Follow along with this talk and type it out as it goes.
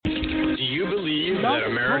that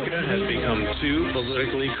America has become too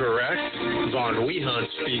politically correct? Von Wehunt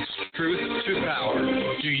speaks truth to power.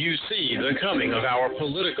 Do you see the coming of our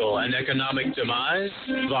political and economic demise?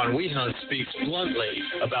 Von Wehunt speaks bluntly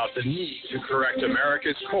about the need to correct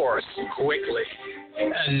America's course quickly.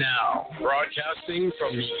 And now, broadcasting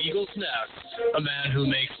from the Eagle's Nest, a man who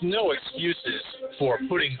makes no excuses for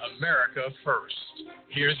putting America first.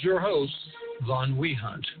 Here's your host, Von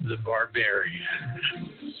Wehunt, the Barbarian.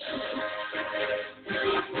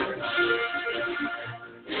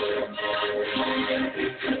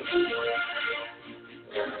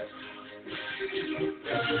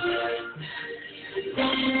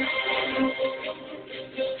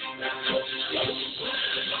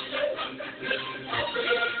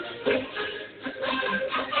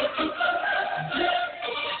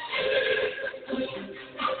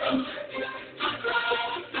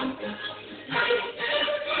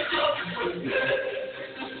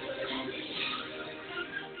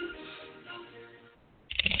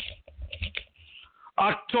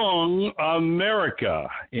 Achtung, America.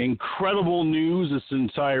 Incredible news this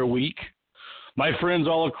entire week. My friends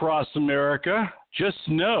all across America, just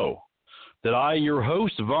know that I, your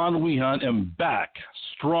host, Von Wehunt, am back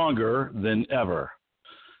stronger than ever.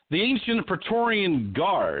 The ancient Praetorian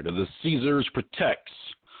Guard of the Caesars protects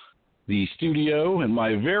the studio and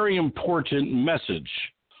my very important message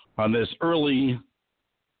on this early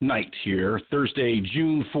night here, Thursday,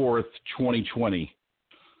 June 4th, 2020.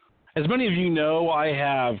 As many of you know, I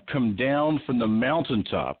have come down from the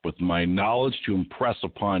mountaintop with my knowledge to impress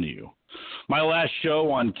upon you. My last show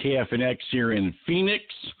on KFNX here in Phoenix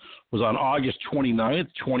was on August 29th,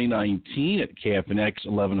 2019 at KFNX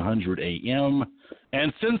 1100 AM.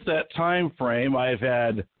 And since that time frame, I've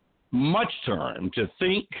had much time to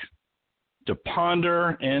think, to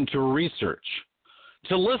ponder, and to research,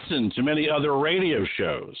 to listen to many other radio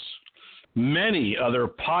shows, many other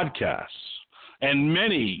podcasts, and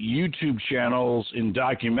many YouTube channels and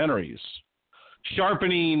documentaries,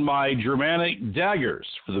 sharpening my Germanic daggers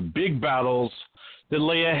for the big battles that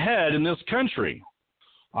lay ahead in this country.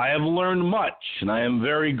 I have learned much, and I am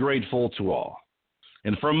very grateful to all.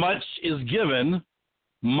 And for much is given,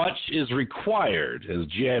 much is required, as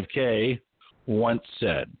JFK once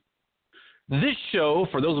said. This show,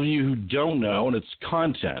 for those of you who don't know, and its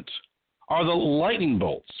content, are the lightning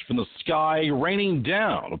bolts from the sky raining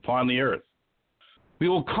down upon the earth. We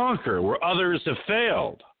will conquer where others have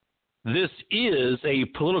failed. This is a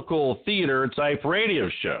political theater type radio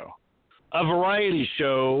show, a variety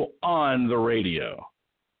show on the radio,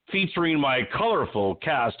 featuring my colorful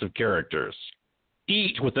cast of characters,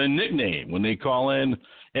 each with a nickname when they call in,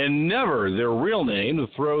 and never their real name, to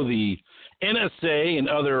throw the NSA and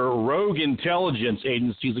other rogue intelligence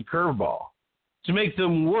agencies a curveball, to make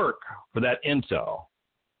them work for that intel.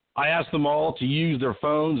 I ask them all to use their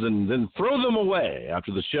phones and then throw them away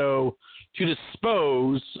after the show to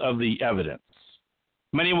dispose of the evidence.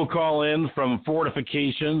 Many will call in from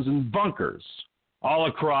fortifications and bunkers all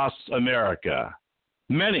across America.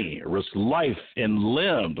 Many risk life and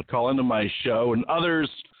limb to call into my show, and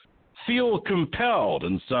others feel compelled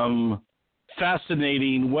in some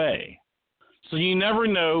fascinating way. So you never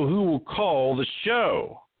know who will call the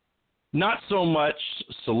show. Not so much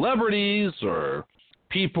celebrities or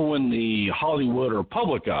people in the Hollywood or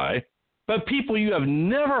public eye, but people you have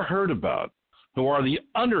never heard about who are the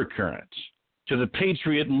undercurrent to the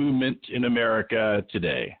patriot movement in America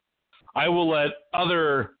today. I will let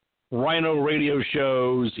other Rhino radio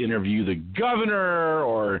shows interview the governor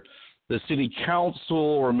or the city council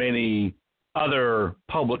or many other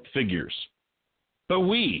public figures. But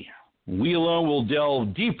we alone will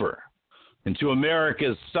delve deeper into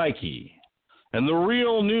America's psyche and the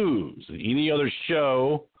real news than any other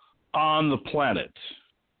show on the planet.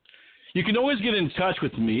 You can always get in touch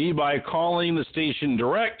with me by calling the station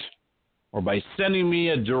direct or by sending me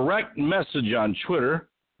a direct message on Twitter,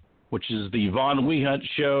 which is the Von Wehunt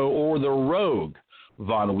Show or the Rogue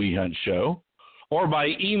Von Wehunt Show, or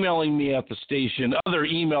by emailing me at the station. Other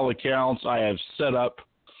email accounts I have set up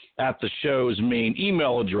at the show's main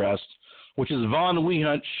email address, which is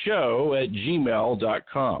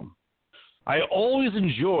vonwehuntShow@gmail.com. I always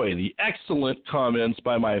enjoy the excellent comments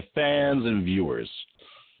by my fans and viewers.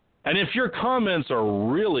 And if your comments are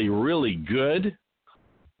really, really good,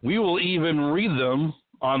 we will even read them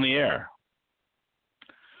on the air.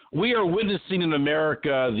 We are witnessing in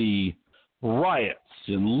America the riots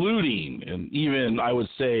and looting, and even, I would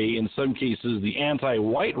say, in some cases, the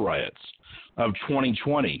anti-white riots of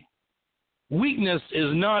 2020. Weakness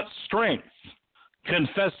is not strength.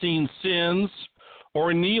 Confessing sins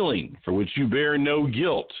or kneeling for which you bear no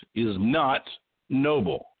guilt is not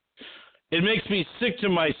noble. It makes me sick to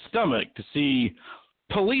my stomach to see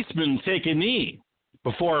policemen take a knee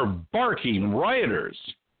before barking rioters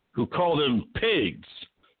who call them pigs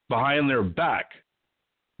behind their back.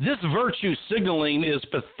 This virtue signaling is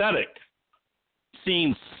pathetic.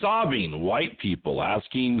 Seeing sobbing white people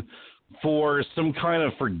asking for some kind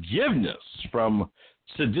of forgiveness from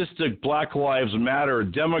sadistic Black Lives Matter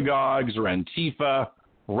demagogues or Antifa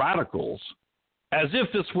radicals, as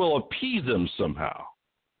if this will appease them somehow.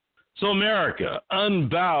 So America,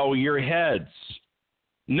 unbow your heads.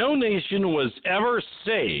 No nation was ever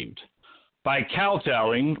saved by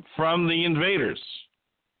kowtowing from the invaders.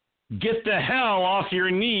 Get the hell off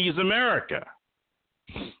your knees, America.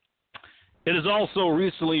 It has also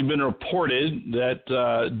recently been reported that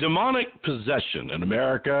demonic possession in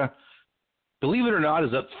America, believe it or not,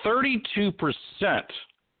 is at 32%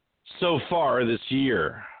 so far this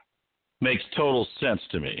year. Makes total sense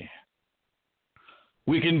to me.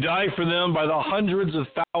 We can die for them by the hundreds of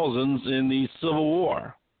thousands in the Civil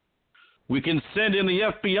War. We can send in the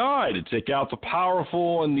FBI to take out the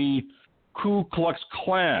powerful and the Ku Klux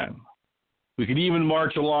Klan. We can even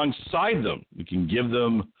march alongside them. We can give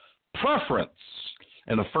them preference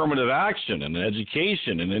and affirmative action and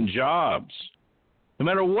education and in jobs. No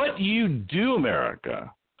matter what you do, America,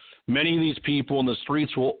 many of these people in the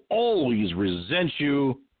streets will always resent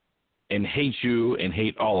you and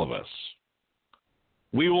hate all of us.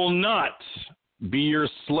 We will not be your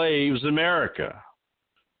slaves, America.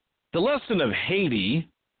 The Lesson of Haiti,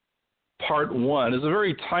 Part 1, is a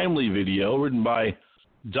very timely video written by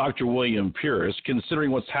Dr. William Pierce,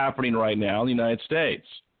 considering what's happening right now in the United States.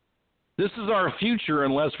 This is our future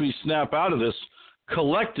unless we snap out of this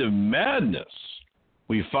collective madness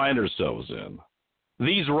we find ourselves in.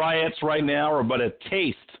 These riots right now are but a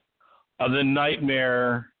taste of the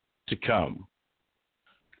nightmare to come.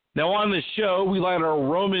 Now on the show, we light our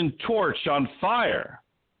Roman torch on fire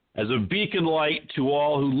as a beacon light to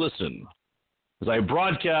all who listen, as I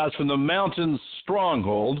broadcast from the mountain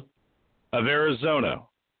stronghold of Arizona.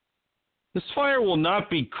 This fire will not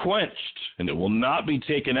be quenched, and it will not be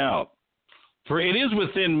taken out, for it is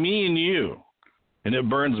within me and you, and it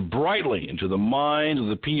burns brightly into the minds of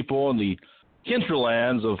the people in the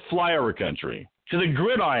hinterlands of flyover country, to the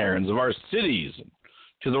gridirons of our cities,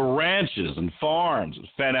 to the ranches and farms that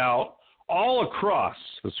fan out all across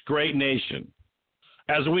this great nation.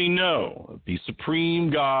 As we know, the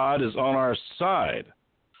supreme God is on our side,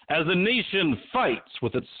 as the nation fights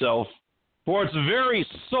with itself for its very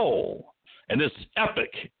soul in this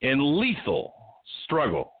epic and lethal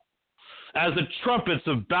struggle. As the trumpets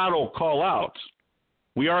of battle call out,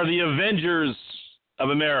 we are the avengers of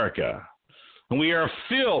America, and we are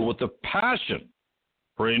filled with the passion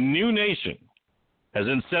for a new nation, as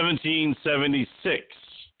in 1776.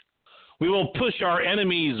 We will push our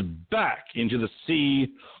enemies back into the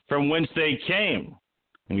sea from whence they came,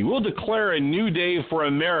 and we will declare a new day for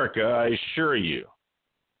America, I assure you.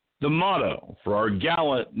 The motto for our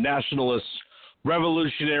gallant nationalist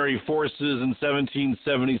revolutionary forces in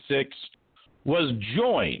 1776 was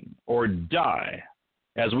join or die,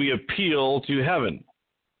 as we appeal to heaven.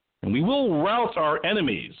 And we will rout our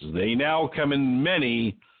enemies. They now come in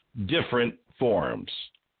many different forms.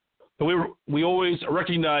 But we always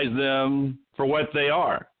recognize them for what they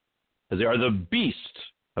are, as they are the beast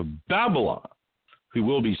of Babylon who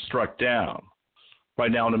will be struck down.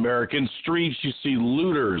 Right now in American streets, you see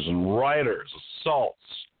looters and rioters, assaults,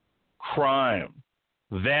 crime,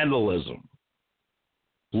 vandalism,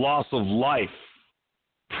 loss of life,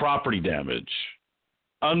 property damage,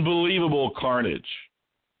 unbelievable carnage.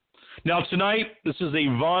 Now tonight, this is a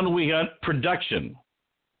Von Wehunt production.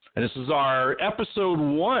 And this is our episode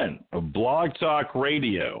 1 of Blog Talk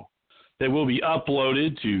Radio that will be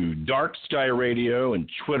uploaded to Dark Sky Radio and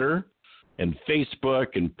Twitter and Facebook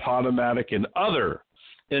and Podomatic and other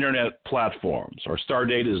internet platforms. Our star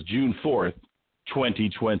date is June 4th,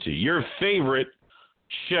 2020. Your favorite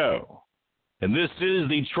show. And this is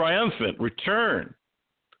the triumphant return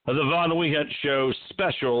of the Von Wehunt Show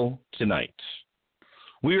special tonight.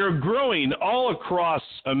 We are growing all across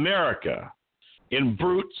America in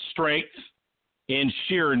brute strength, in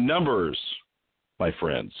sheer numbers, my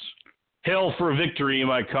friends. Hail for victory,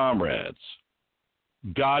 my comrades.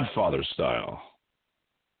 Godfather style.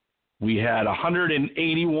 We had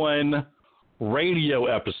 181 radio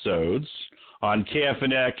episodes on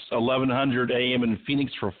KFNX 1100 AM in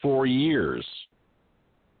Phoenix for 4 years.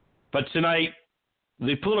 But tonight,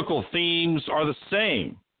 the political themes are the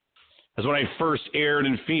same as when I first aired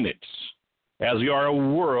in Phoenix, as we are a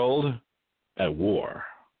world at war.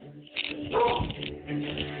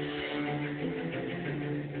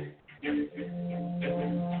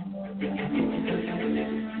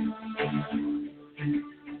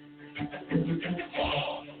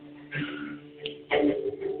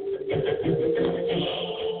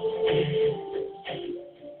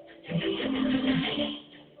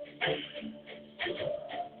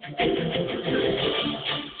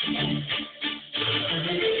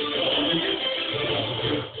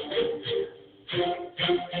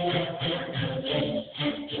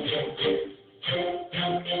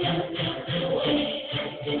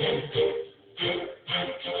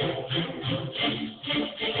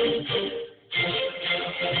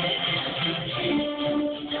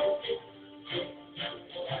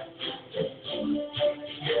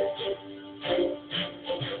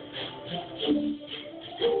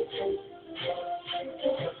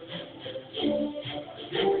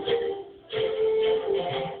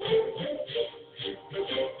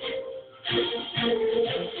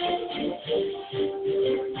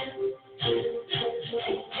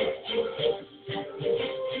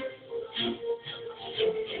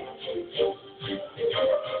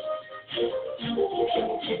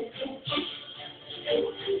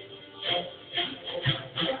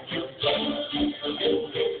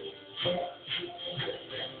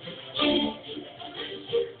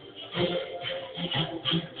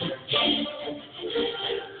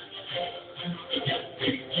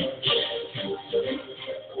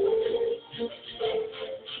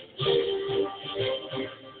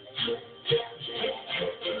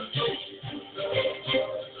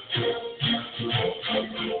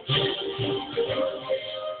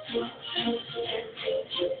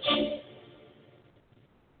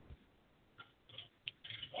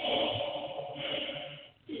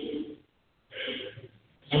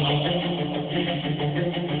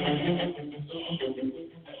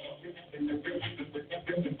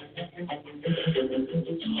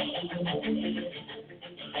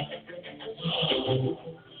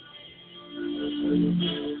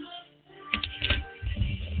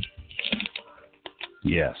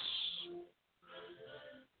 Yes.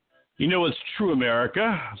 You know, it's true,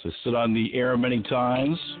 America, as I said on the air many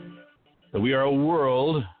times, that we are a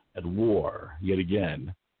world at war yet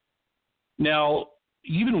again. Now,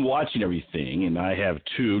 you've been watching everything, and I have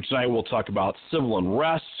too. Tonight we'll talk about civil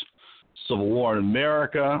unrest, civil war in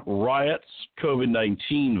America, riots,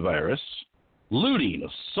 COVID-19 virus, looting,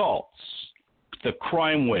 assaults, the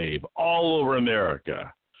crime wave all over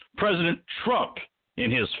America, President Trump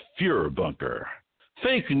in his Fuhrer bunker,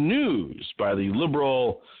 fake news by the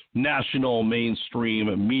liberal national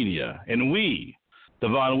mainstream media, and we, the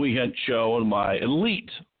Von Wehunt Show, and my elite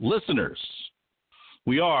listeners,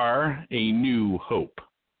 we are a new hope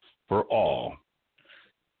for all.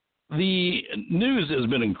 The news has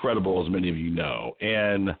been incredible, as many of you know,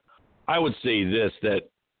 and I would say this, that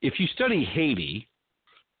if you study Haiti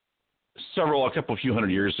a couple few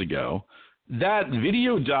hundred years ago, that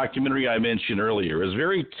video documentary I mentioned earlier is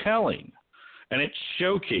very telling, and it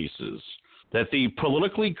showcases that the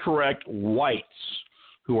politically correct whites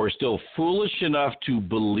who are still foolish enough to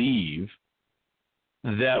believe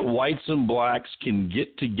that whites and blacks can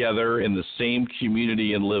get together in the same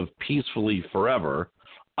community and live peacefully forever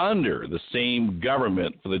under the same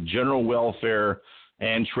government for the general welfare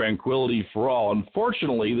and tranquility for all.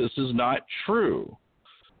 Unfortunately, this is not true.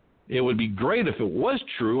 It would be great if it was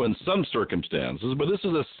true in some circumstances, but this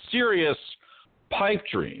is a serious pipe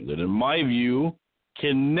dream that, in my view,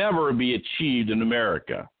 can never be achieved in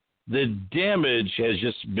America. The damage has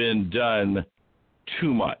just been done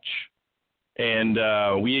too much. And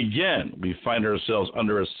we find ourselves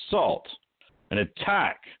under assault, an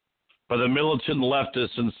attack by the militant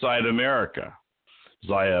leftists inside America. As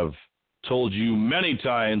I have told you many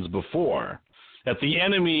times before, that the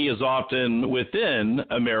enemy is often within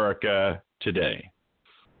America today.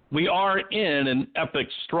 We are in an epic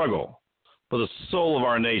struggle for the soul of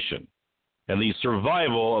our nation and the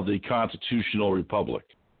survival of the constitutional republic.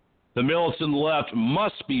 The militant left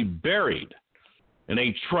must be buried in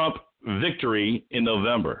a Trump victory in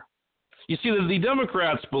November. You see, the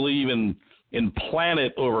Democrats believe in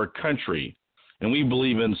planet over country, and we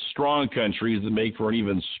believe in strong countries that make for an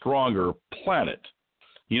even stronger planet.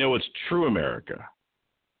 You know, it's true, America.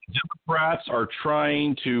 Democrats are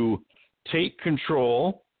trying to take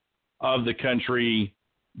control of the country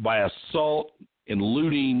by assault and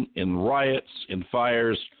looting and riots and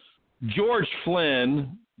fires. George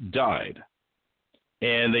Flynn died,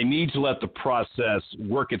 and they need to let the process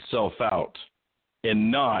work itself out and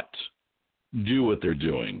not do what they're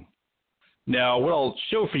doing. Now, what I'll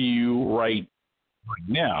show for you right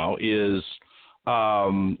now is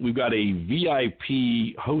we've got a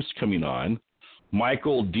VIP host coming on,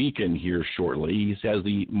 Michael Deacon, here shortly. He has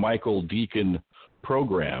the Michael Deacon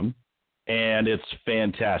program, and it's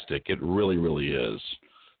fantastic. It really, really is.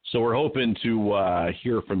 So we're hoping to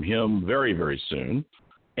hear from him very, very soon.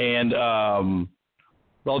 And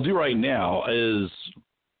what I'll do right now is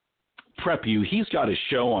prep you. He's got a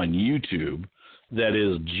show on YouTube, that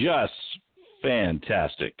is just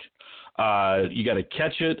fantastic. You got to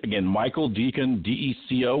catch it. Again, Michael Deacon,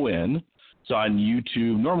 D-E-C-O-N. It's on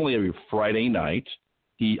YouTube normally every Friday night.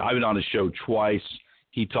 I've been on his show twice.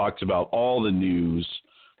 He talks about all the news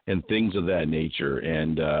and things of that nature.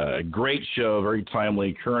 And a great show, very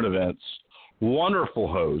timely, current events.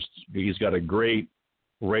 Wonderful host. He's got a great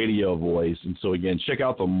radio voice. And so, again, check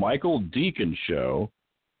out the Michael Deacon Show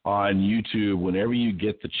on YouTube whenever you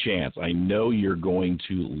get the chance. I know you're going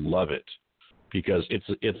to love it because it's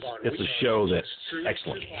a show that's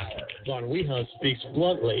excellent. Von Wehunt speaks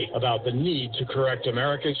bluntly about the need to correct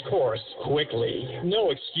America's course quickly.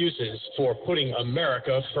 No excuses for putting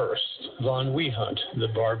America first. Von Wehunt, the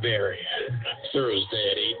Barbarian.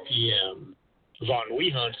 Thursday at 8 p.m. Von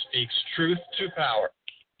Wehunt speaks truth to power.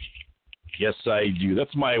 Yes, I do.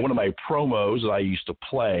 That's one of my promos that I used to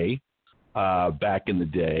play back in the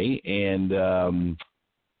day, and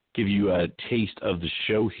give you a taste of the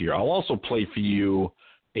show here. I'll also play for you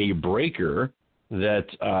a breaker that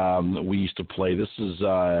we used to play. This is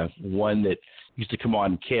one that used to come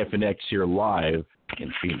on KFNX here live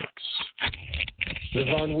in Phoenix. The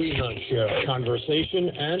Von Wehunt Show, conversation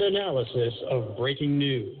and analysis of breaking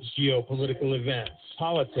news, geopolitical events,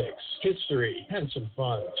 politics, history, and some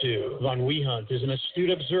fun, too. Von Wehunt is an astute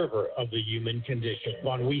observer of the human condition.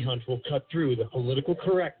 Von Wehunt will cut through the political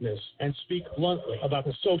correctness and speak bluntly about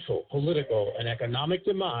the social, political, and economic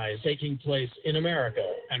demise taking place in America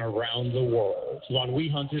and around the world. Von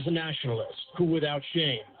Wehunt is a nationalist who, without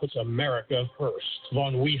shame, puts America first.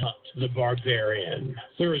 Von Wehunt, the Barbarian.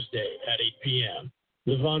 Thursday at 8 p.m.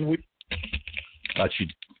 The Von Wehunt. Thought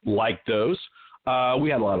you'd like those. We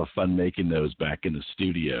had a lot of fun making those back in the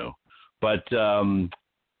studio. But,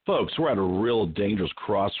 folks, we're at a real dangerous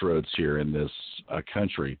crossroads here in this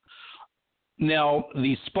country. Now,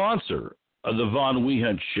 the sponsor of the Von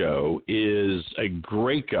Wehunt Show is a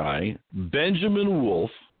great guy, Benjamin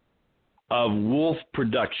Wolf of Wolf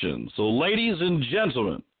Productions. So, ladies and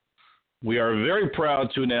gentlemen, we are very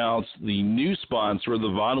proud to announce the new sponsor of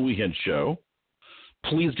the Von Wehunt Show.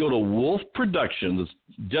 Please go to Wolf Productions,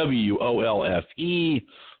 WOLFE,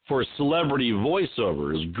 for celebrity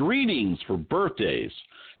voiceovers, greetings for birthdays,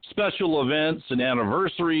 special events and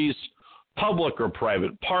anniversaries, public or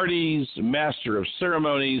private parties, master of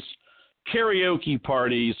ceremonies, karaoke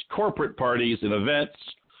parties, corporate parties and events,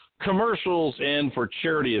 commercials, and for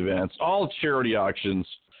charity events, all charity auctions,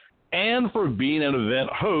 and for being an event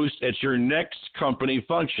host at your next company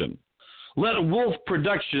function. Let Wolf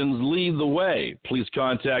Productions lead the way. Please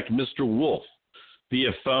contact Mr. Wolf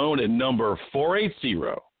via phone at number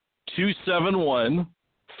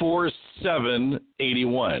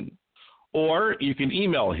 480-271-4781. Or you can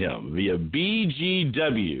email him via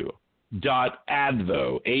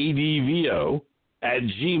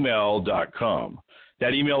bgw.advo@gmail.com.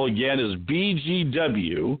 That email again is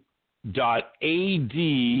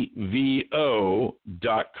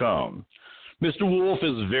bgw.advo.com. Mr. Wolf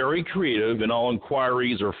is very creative, and all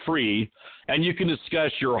inquiries are free, and you can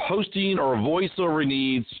discuss your hosting or voiceover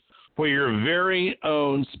needs for your very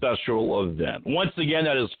own special event. Once again,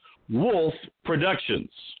 that is Wolf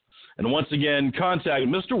Productions. And once again, contact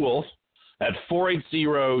Mr. Wolf at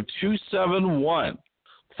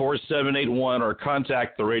 480-271-4781 or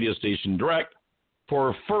contact the radio station direct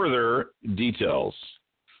for further details.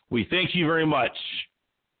 We thank you very much,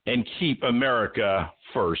 and keep America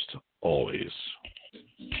first always.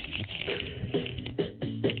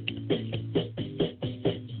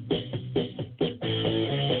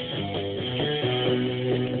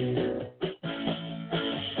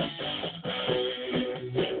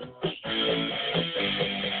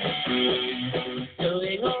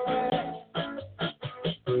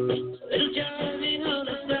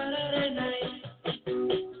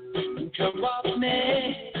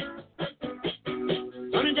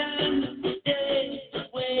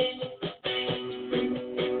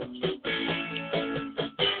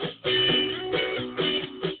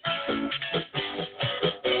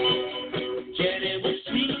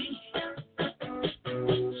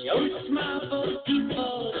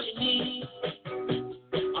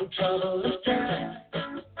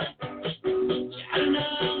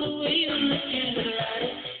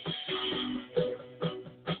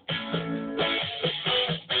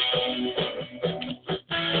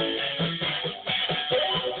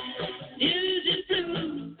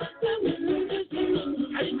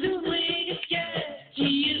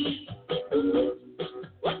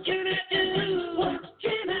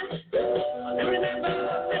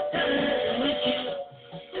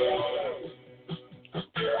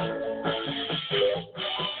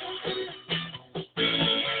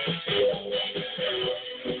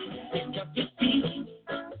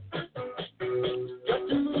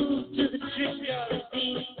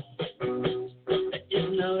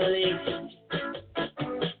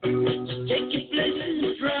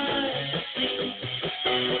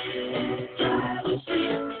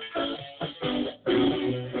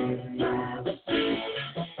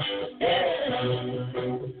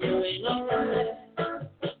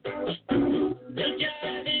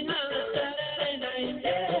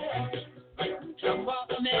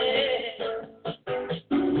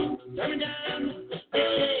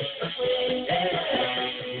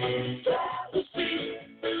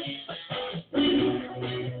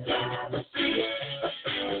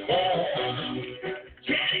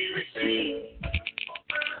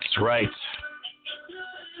 right.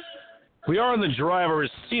 We are in the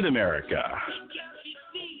driver's seat, America.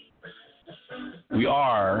 We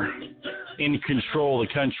are in control of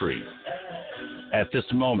the country at this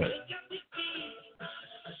moment.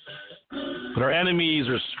 But our enemies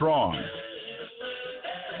are strong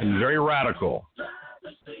and very radical.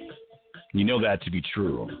 You know that to be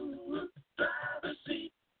true.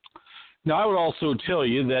 Now, I would also tell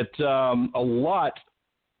you that a lot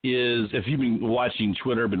is, if you've been watching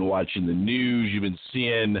Twitter, been watching the news, you've been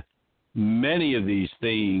seeing many of these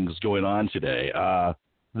things going on today.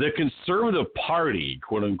 The conservative party,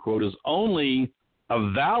 quote unquote, is only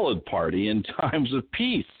a valid party in times of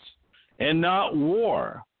peace and not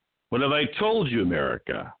war. What have I told you,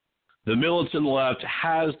 America? The militant left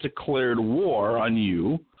has declared war on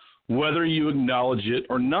you, whether you acknowledge it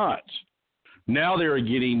or not. Now they are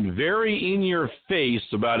getting very in your face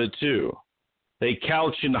about it too. They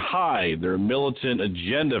couch and hide their militant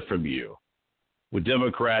agenda from you with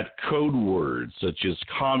Democrat code words such as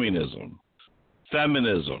communism,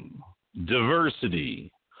 feminism,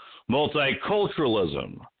 diversity,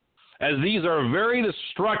 multiculturalism, as these are very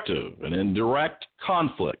destructive and in direct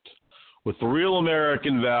conflict with real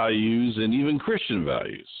American values and even Christian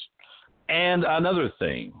values. And another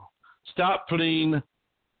thing, stop putting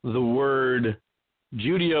the word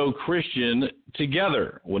Judeo-Christian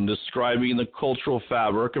together when describing the cultural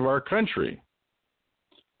fabric of our country.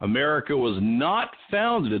 America was not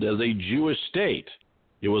founded as a Jewish state.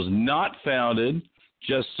 It was not founded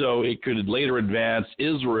just so it could later advance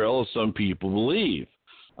Israel, as some people believe.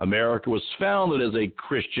 America was founded as a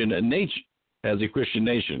Christian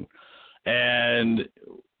nation. And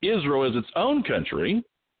Israel is its own country.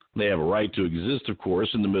 They have a right to exist, of course,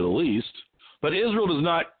 in the Middle East. But Israel does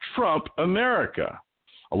not trump America.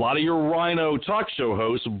 A lot of your rhino talk show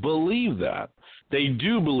hosts believe that. They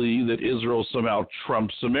do believe that Israel somehow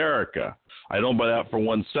trumps America. I don't buy that for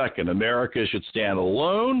 1 second. America should stand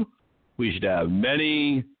alone. We should have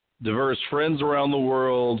many diverse friends around the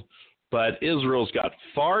world. But Israel's got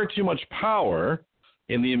far too much power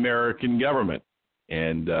in the American government.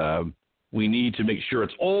 And we need to make sure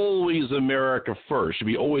it's always America first. It should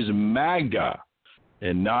be always MAGA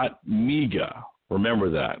and not MEGA. Remember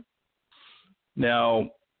that. Now,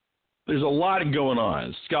 there's a lot going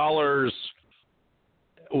on. Scholars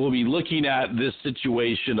will be looking at this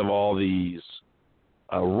situation of all these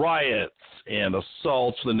riots and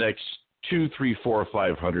assaults for the next 2, 3, 4,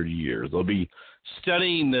 500 years. They'll be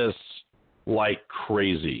studying this like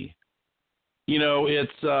crazy. You know,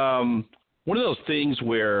 it's one of those things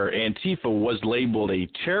where Antifa was labeled a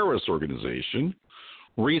terrorist organization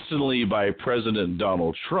recently by President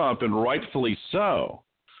Donald Trump, and rightfully so.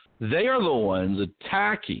 They are the ones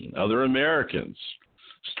attacking other Americans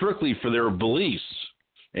strictly for their beliefs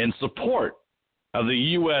and support of the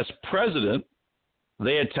U.S. president.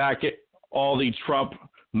 They attack all the Trump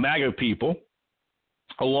MAGA people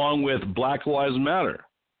along with Black Lives Matter.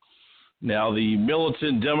 Now, the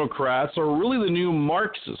militant Democrats are really the new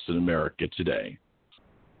Marxists in America today.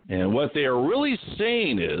 And what they are really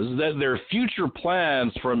saying is that their future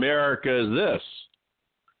plans for America is this,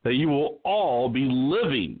 that you will all be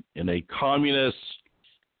living in a communist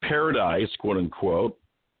paradise, quote unquote,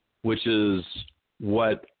 which is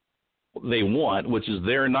what they want, which is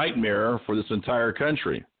their nightmare for this entire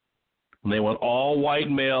country. And they want all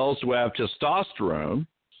white males who have testosterone,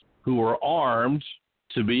 who are armed,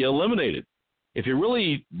 to be eliminated. If you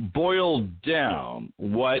really boil down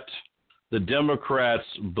what the Democrats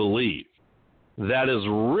believe, that is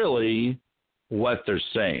really what they're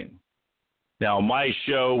saying. Now, my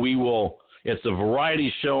show, it's a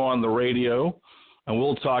variety show on the radio, and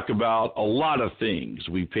we'll talk about a lot of things.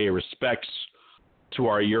 We pay respects to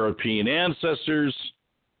our European ancestors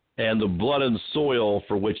and the blood and soil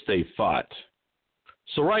for which they fought.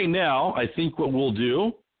 So right now, I think what we'll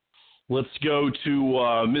do, let's go to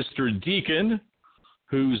Mr. Deacon,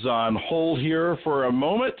 who's on hold here for a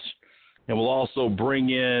moment, and we'll also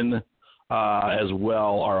bring in as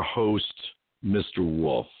well our host, Mr.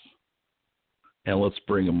 Wolf. And let's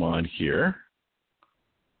bring him on here.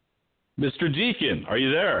 Mr. Deacon, are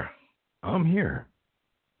you there? I'm here.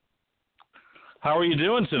 How are you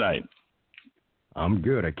doing tonight? I'm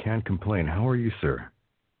good. I can't complain. How are you, sir?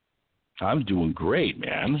 I'm doing great,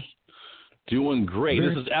 man. Doing great.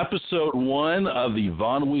 This is episode 1 of the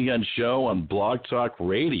Von Wehunt Show on Blog Talk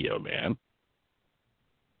Radio, man.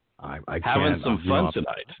 I having some fun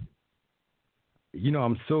tonight. You know,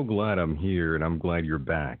 I'm so glad I'm here, and I'm glad you're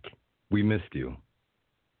back. We missed you.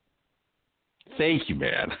 Thank you,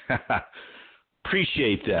 man.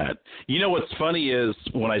 Appreciate that. You know what's funny is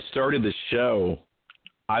when I started the show,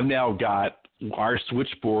 I've now got our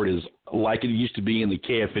switchboard is like it used to be in the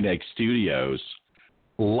KFNX studios,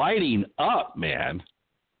 lighting up, man.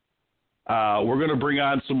 We're going to bring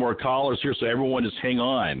on some more callers here, so everyone just hang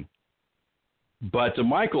on. But,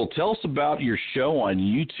 Michael, tell us about your show on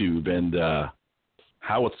YouTube and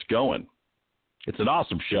how it's going. It's an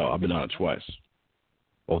awesome show. I've been on it twice.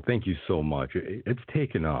 Well, thank you so much. It's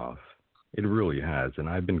taken off. It really has. And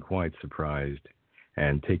I've been quite surprised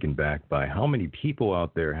and taken back by how many people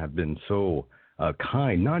out there have been so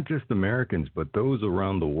kind, not just Americans, but those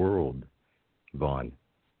around the world, Vaughn.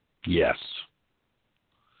 Yes.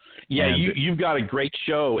 Yeah, you've got a great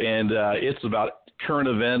show, and it's about current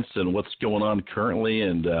events and what's going on currently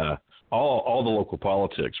and all the local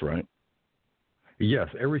politics, right? Yes,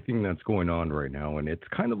 everything that's going on right now. And it's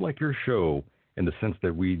kind of like your show in the sense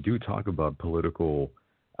that we do talk about political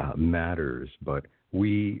matters, but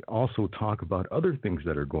we also talk about other things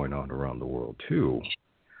that are going on around the world, too,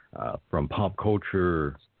 from pop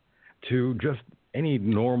culture to just any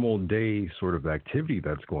normal day sort of activity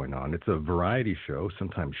that's going on. It's a variety show,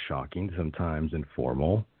 sometimes shocking, sometimes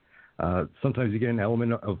informal. Sometimes you get an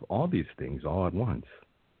element of all these things all at once.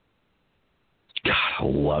 God, I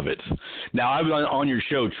love it. Now, I've been on your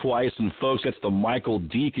show twice, and folks, that's the Michael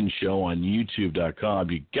Deacon Show on YouTube.com.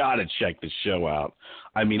 You got to check the show out.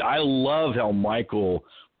 I mean, I love how Michael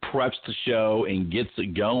preps the show and gets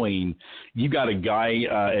it going. You got a guy,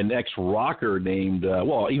 an ex-rocker named,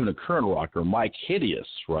 even a current rocker, Mike Hideous,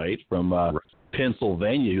 right, from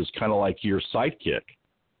Pennsylvania, who's kind of like your sidekick.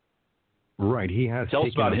 Right. He has. Tell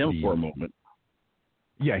us about him for a moment.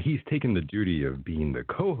 Yeah, he's taken the duty of being the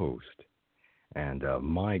co-host. And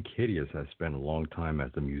Mike Hideous has spent a long time as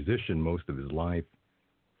a musician, most of his life,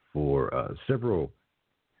 for I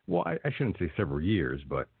shouldn't say several years,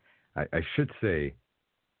 but I should say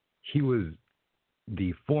he was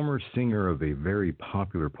the former singer of a very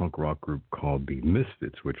popular punk rock group called the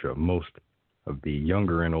Misfits, which most of the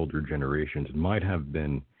younger and older generations might have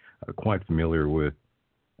been quite familiar with,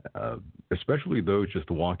 especially those just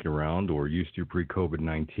walking around or used to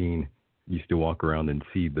pre-COVID-19, used to walk around and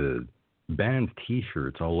see the band's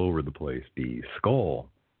T-shirts all over the place. The skull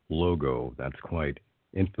logo, that's quite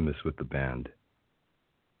infamous with the band.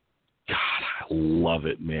 God, I love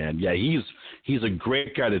it, man. Yeah, he's a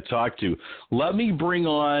great guy to talk to. Let me bring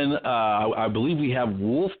on, I believe we have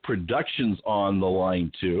Wolf Productions on the line,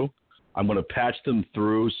 too. I'm going to patch them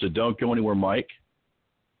through, so don't go anywhere, Mike.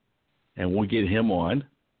 And we'll get him on.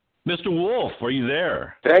 Mr. Wolf, are you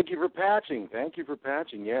there? Thank you for patching.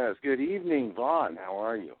 Yes. Good evening, Vaughn. How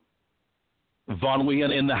are you? Vaughn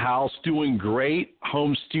Wehunt in the house, doing great.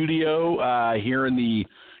 Home studio here in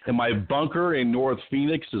my bunker in North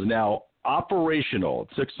Phoenix is now operational.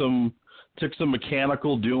 It took some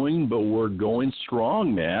mechanical doing, but we're going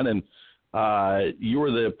strong, man. And you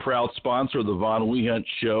are the proud sponsor of the Vaughn Wehunt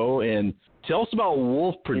Show. And tell us about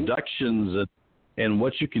Wolf Productions and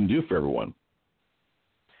what you can do for everyone.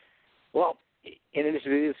 Well, it is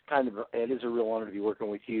a real honor to be working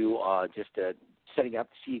with you. Setting up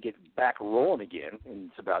to see you get back rolling again, and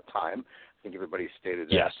it's about time. I think everybody's stated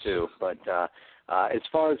that too. But as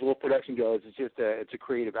far as Wolf Production goes, it's a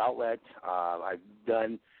creative outlet. I've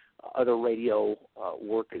done other radio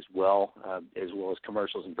work as well as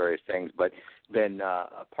commercials and various things. But been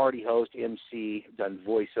a party host, MC, done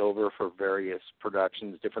voiceover for various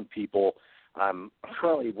productions, different people. I'm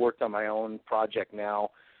currently worked on my own project now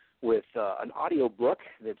with an audio book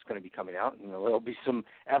that's going to be coming out, and there'll be some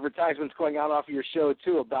advertisements going out off of your show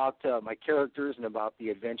too about my characters and about the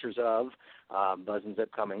adventures of Buzzin's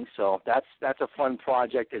Upcoming. So that's a fun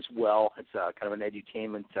project as well. It's kind of an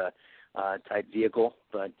edutainment type vehicle.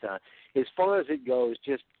 But as far as it goes,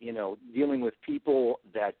 just dealing with people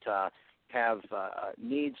that have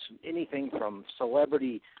needs, anything from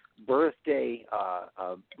celebrity birthday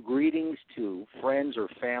greetings to friends or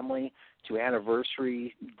family, to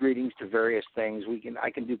anniversary greetings, to various things.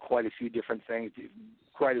 I can do quite a few different things,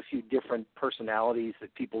 quite a few different personalities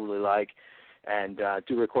that people really like, and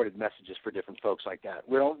do recorded messages for different folks like that.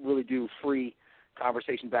 We don't really do free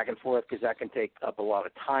conversation back and forth because that can take up a lot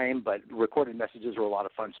of time, but recorded messages are a lot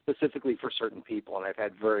of fun, specifically for certain people, and I've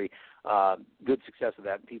had very good success with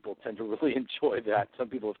that, and people tend to really enjoy that. Some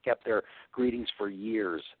people have kept their greetings for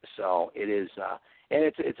years, so it is, and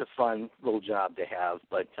it's a fun little job to have,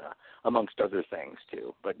 but amongst other things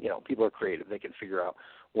too. But, people are creative. They can figure out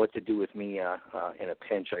what to do with me in a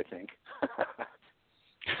pinch, I think.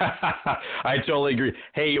 I totally agree.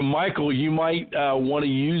 Hey, Michael, you might want to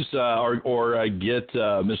use or get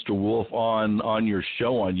Mr. Wolf on your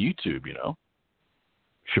show on YouTube,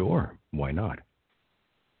 Sure. Why not?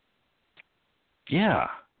 Yeah.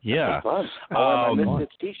 That's fun. I wear my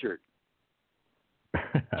Misfits T-shirt.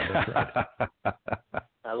 That's right.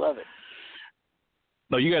 I love it.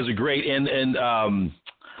 No, you guys are great, and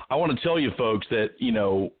I want to tell you folks that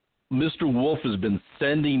Mr. Wolf has been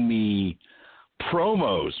sending me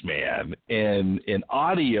promos, man, and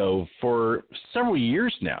audio for several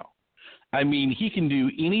years now. I mean, he can do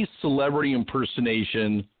any celebrity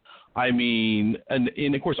impersonation. I mean,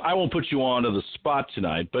 and of course, I won't put you on to the spot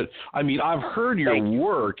tonight, but I mean, I've heard your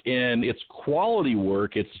work, and it's quality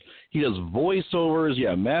work. He does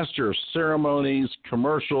voiceovers, master of ceremonies,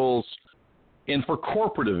 commercials, and for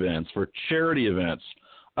corporate events, for charity events.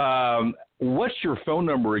 What's your phone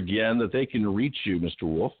number again that they can reach you, Mr.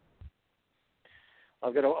 Wolf?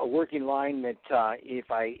 I've got a working line that if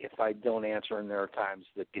I don't answer, and there are times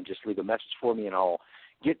that can just leave a message for me, and I'll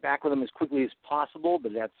get back with them as quickly as possible.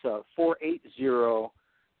 But that's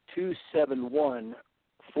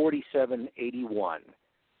 480-271-4781,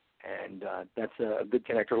 and that's a good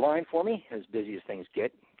connector line for me, as busy as things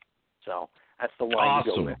get. So that's the line to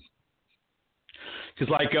go with. Because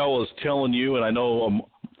like I was telling you, and I know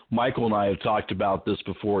Michael and I have talked about this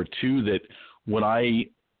before too, that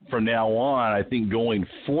from now on, I think going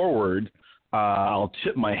forward, I'll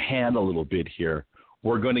tip my hand a little bit here.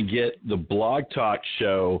 We're going to get the Blog Talk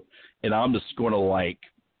show, and I'm just going to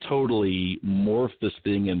totally morph this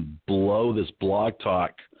thing and blow this Blog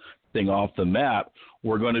Talk thing off the map.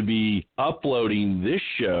 We're going to be uploading this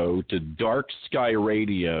show to Dark Sky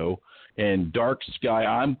Radio, and Dark Sky,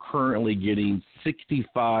 I'm currently getting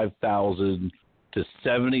 65,000 to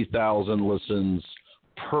 70,000 listens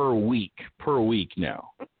per week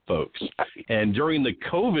now, folks. And during the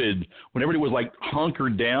COVID, when everybody was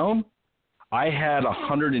hunkered down, I had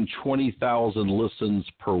 120,000 listens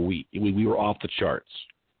per week. We were off the charts.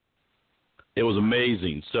 It was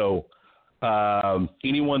amazing. So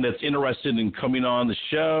anyone that's interested in coming on the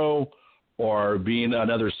show or being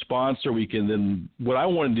another sponsor, what I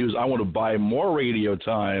want to do is I want to buy more radio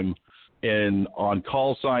time on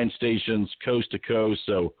call sign stations coast to coast.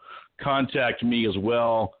 So contact me as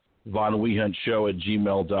well,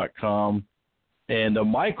 VonWehuntshow@gmail.com.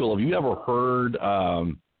 And Michael, have you ever heard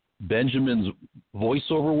Benjamin's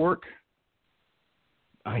voiceover work?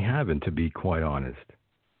 I haven't, to be quite honest.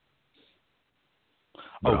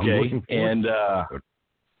 Okay, and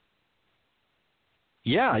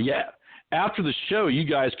yeah. After the show, you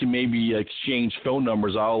guys can maybe exchange phone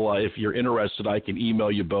numbers. I'll, if you're interested, I can email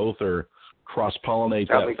you both or cross-pollinate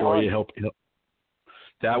that for you. Help.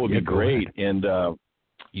 That would be great, and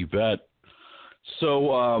you bet.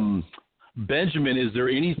 So, Benjamin, is there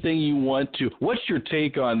anything you want to? What's your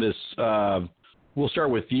take on this? We'll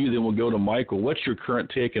start with you, then we'll go to Michael. What's your current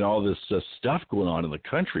take on all this stuff going on in the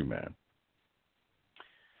country, man?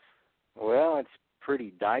 Well, it's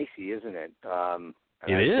pretty dicey, isn't it?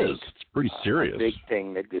 It is. It's pretty serious. A big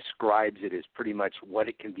thing that describes it is pretty much what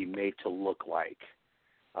it can be made to look like.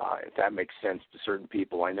 If that makes sense to certain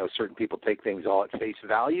people. I know certain people take things all at face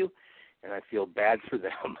value, and I feel bad for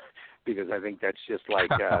them because I think that's just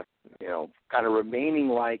kind of remaining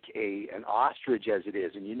like an ostrich as it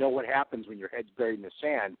is. And you know what happens when your head's buried in the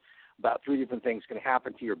sand? About 3 different things can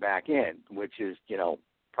happen to your back end, which is,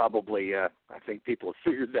 probably, I think people have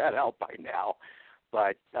figured that out by now.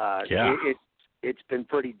 But it's been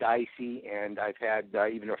pretty dicey, and I've had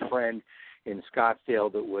even a friend in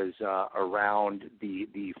Scottsdale that was around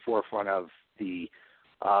the forefront of the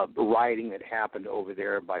rioting that happened over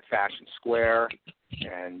there by Fashion Square,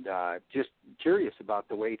 and just curious about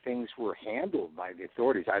the way things were handled by the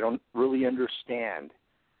authorities. I don't really understand.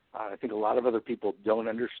 I think a lot of other people don't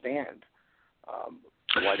understand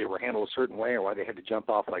why they were handled a certain way or why they had to jump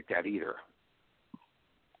off like that either.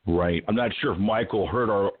 Right. I'm not sure if Michael heard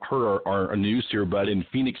our news here, but in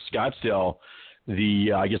Phoenix, Scottsdale,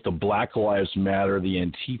 the Black Lives Matter, the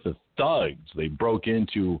Antifa thugs, they broke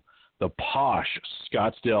into the posh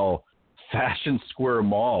Scottsdale Fashion Square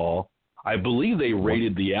Mall. I believe they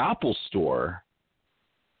raided the Apple store,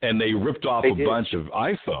 and they ripped off a bunch of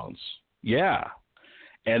iPhones. Yeah.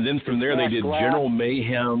 And then from there, they did general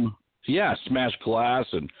mayhem. Yeah, smashed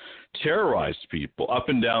glass and terrorized people up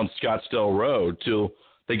and down Scottsdale Road till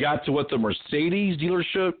they got to the Mercedes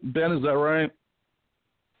dealership. Ben, is that right?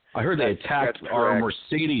 I heard they attacked our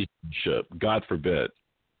Mercedes dealership. God forbid.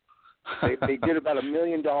 They did about $1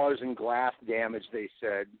 million in glass damage, they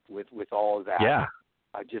said, with all of that. Yeah.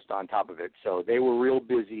 Just on top of it. So they were real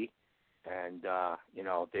busy, and,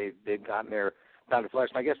 they've gotten their pound of flesh.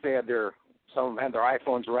 And I guess some of them had their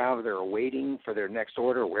iPhones around. They were waiting for their next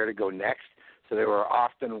order, where to go next. So they were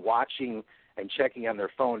often watching and checking on their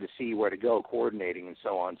phone to see where to go, coordinating, and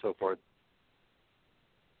so on and so forth.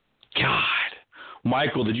 God.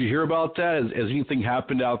 Michael, did you hear about that? Has anything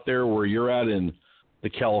happened out there where you're at in the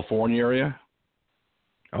California area?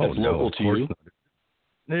 Oh, That's no, local of to course you?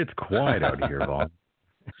 not. It's quiet out here, Vaughn.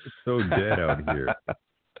 It's so dead out here.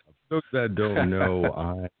 Those that don't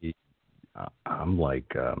know, I'm like,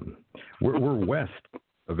 we're west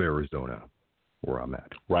of Arizona, where I'm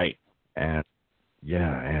at. Right. And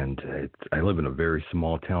I live in a very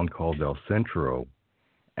small town called El Centro,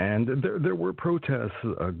 and there were protests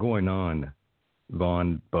going on,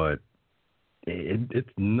 Vaughn, but it's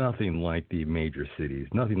nothing like the major cities,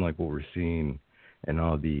 nothing like what we're seeing in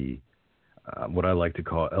all the what I like to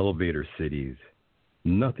call elevator cities.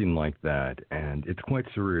 Nothing like that, and it's quite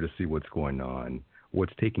surreal to see what's going on,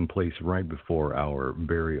 what's taking place right before our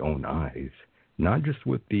very own eyes. Not just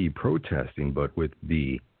with the protesting, but with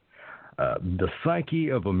the psyche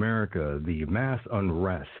of America, the mass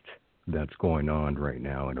unrest that's going on right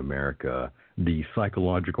now in America, the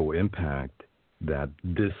psychological impact that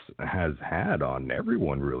this has had on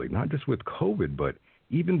everyone, really, not just with COVID, but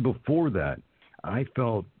even before that. I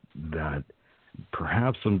felt that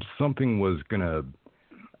perhaps something was going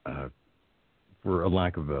to, for a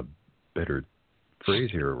lack of a better phrase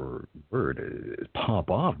here or word, pop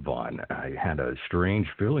off, Vaughn. I had a strange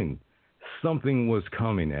feeling something was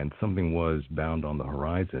coming and something was bound on the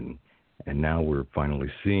horizon. And now we're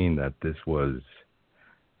finally seeing that this was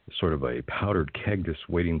sort of a powdered keg just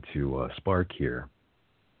waiting to spark here.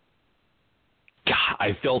 God,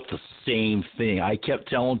 I felt the same thing. I kept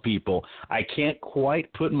telling people, I can't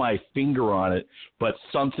quite put my finger on it, but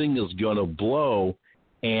something is going to blow.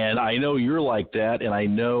 And I know you're like that, and I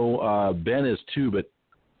know Ben is too, but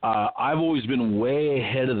I've always been way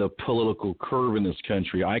ahead of the political curve in this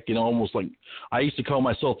country. I can almost I used to call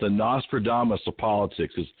myself the Nostradamus of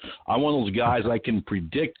politics, because I'm one of those guys, I can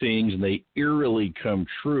predict things and they eerily come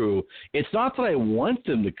true. It's not that I want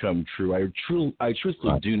them to come true. I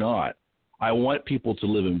truthfully do not. I want people to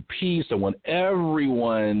live in peace. I want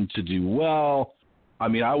everyone to do well. I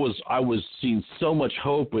mean, I was seeing so much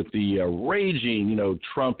hope with the raging,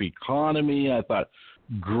 Trump economy. I thought,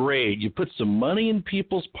 great, you put some money in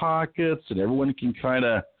people's pockets and everyone can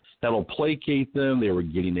that'll placate them. They were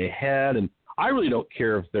getting ahead. And I really don't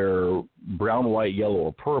care if they're brown, white, yellow,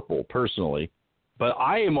 or purple, personally. But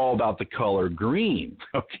I am all about the color green,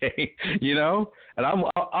 okay? And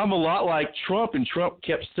I'm a lot like Trump, and Trump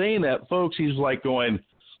kept saying that, folks. He's like going,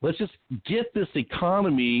 let's just get this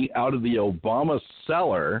economy out of the Obama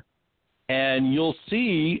cellar, and you'll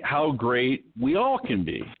see how great we all can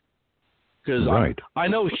be. Because right. I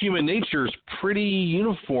know human nature is pretty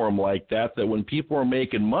uniform like that when people are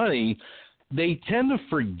making money, they tend to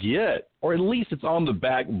forget, or at least it's on the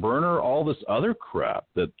back burner, all this other crap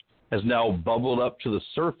that has now bubbled up to the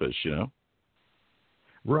surface,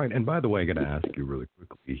 Right. And by the way, I got to ask you really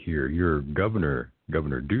quickly here, your Governor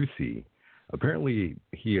Ducey, apparently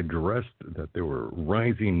he addressed that there were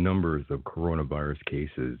rising numbers of coronavirus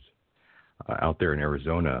cases out there in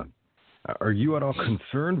Arizona. Are you at all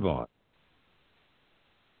concerned, Vaughn?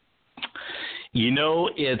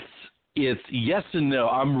 It's yes and no.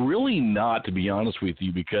 I'm really not, to be honest with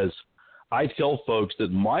you, because I tell folks that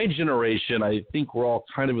my generation, I think we're all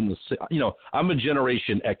kind of in the, I'm a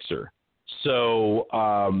Generation Xer. So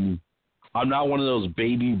I'm not one of those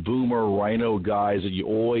baby boomer rhino guys that you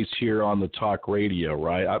always hear on the talk radio,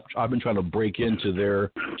 right? I've been trying to break into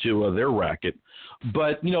their racket.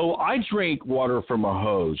 But, I drank water from a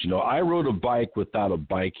hose. I rode a bike without a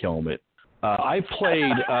bike helmet. I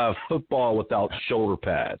played football without shoulder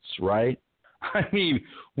pads, right? I mean,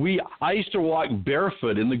 I used to walk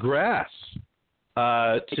barefoot in the grass.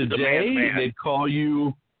 Today, they'd call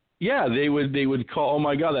you, they would call, oh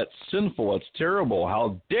my God, that's sinful, that's terrible,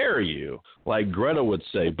 how dare you, like Greta would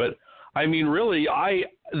say. But I mean, really,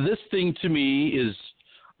 this thing to me is,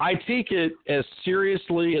 I take it as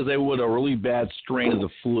seriously as I would a really bad strain of the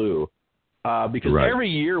flu, because every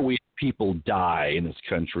year we have people die in this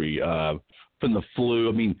country from the flu.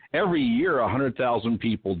 I mean, every year 100,000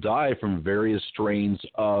 people die from various strains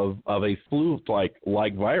of a flu-like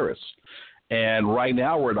virus. And right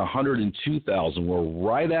now we're at 102,000. We're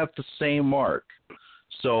right at the same mark.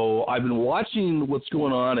 So I've been watching what's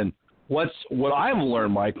going on, and what I've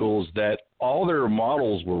learned, Michael, is that all their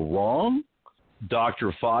models were wrong.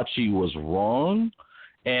 Dr. Fauci was wrong.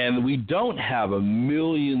 And we don't have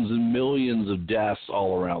millions and millions of deaths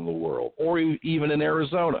all around the world, or even in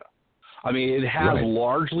Arizona. I mean, it has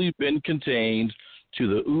largely been contained to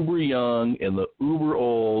the uber young and the uber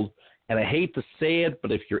old. And I hate to say it,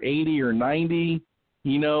 but if you're 80 or 90,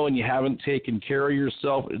 and you haven't taken care of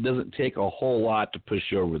yourself, it doesn't take a whole lot to push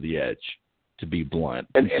you over the edge, to be blunt.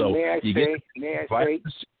 And so may I say,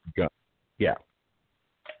 Yeah.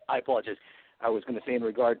 I apologize. I was going to say in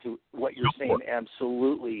regard to what you're saying,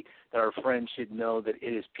 absolutely, that our friends should know that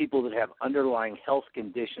it is people that have underlying health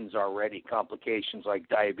conditions already, complications like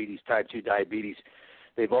diabetes, type 2 diabetes.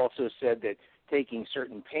 They've also said that taking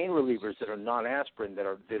certain pain relievers that are non-aspirin, that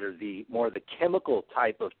are the more the chemical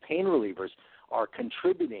type of pain relievers, are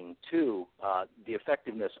contributing to the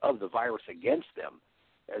effectiveness of the virus against them,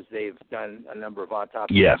 as they've done a number of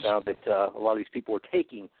autopsies. Yes. And found that a lot of these people were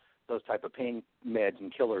taking those type of pain meds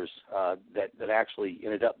and killers that actually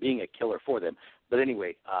ended up being a killer for them. But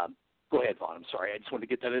anyway, go ahead, Vaughn. I'm sorry. I just wanted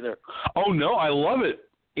to get that in there. Oh, no, I love it.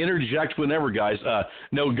 Interject whenever, guys.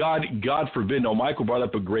 No, God forbid. No, Michael brought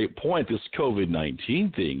up a great point. This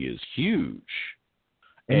COVID-19 thing is huge.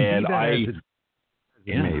 And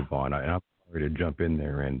May, Vaughn, I'm sorry to jump in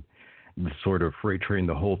there and sort of freight train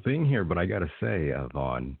the whole thing here, but I got to say,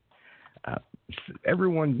 Vaughn,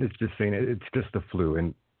 everyone is just saying it's just the flu.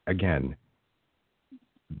 And again,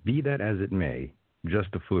 be that as it may,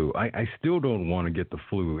 just the flu. I still don't want to get the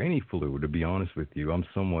flu, any flu, to be honest with you. I'm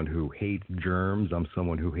someone who hates germs. I'm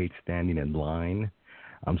someone who hates standing in line.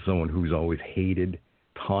 I'm someone who's always hated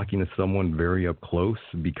talking to someone very up close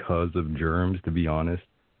because of germs, to be honest.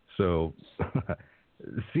 So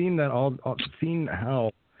seeing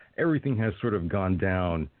how everything has sort of gone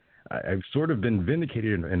down, I've sort of been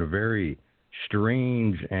vindicated in a very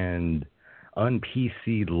strange and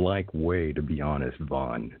un-PC-like way, to be honest,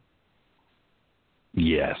 Vaughn.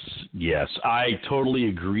 Yes, I totally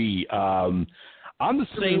agree. I'm the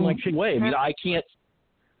same way. I mean, I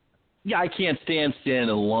can't stand standing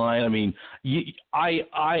in line. I mean,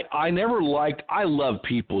 I never liked. I love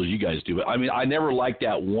people as you guys do, but I mean, I never liked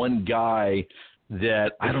that one guy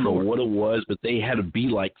that I don't know what it was, but they had to be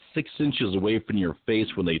like 6 inches away from your face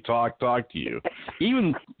when they talk to you,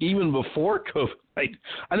 even before COVID. Right?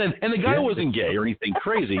 And the guy wasn't gay or anything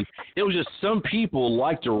crazy. It was just some people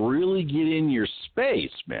like to really get in your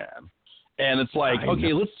space, man. And it's like,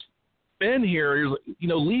 okay, let's spend here.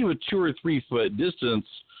 Leave a 2 or 3 foot distance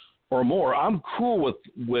or more. I'm cool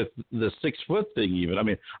with the 6 foot thing. Even I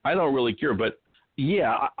mean, I don't really care, but.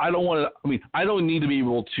 Yeah, I don't want to. I mean, I don't need to be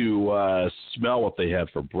able to smell what they had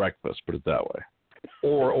for breakfast. Put it that way,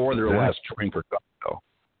 or their last drink or cocktail.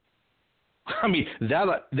 I mean,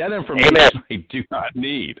 that information I do not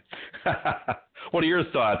need. What are your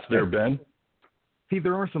thoughts there, Ben? See,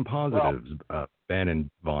 there are some positives, Ben and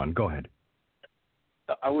Vaughn. Go ahead.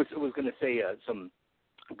 I was going to say some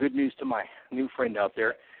good news to my new friend out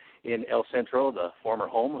there in El Centro, the former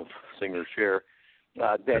home of singer Cher.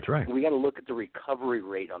 That's right. We got to look at the recovery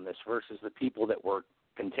rate on this versus the people that were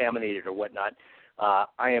contaminated or whatnot.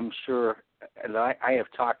 I am sure, and I have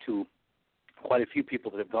talked to quite a few people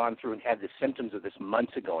that have gone through and had the symptoms of this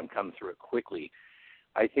months ago and come through it quickly.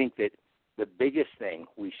 I think that the biggest thing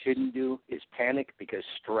we shouldn't do is panic, because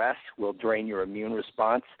stress will drain your immune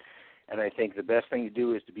response. And I think the best thing to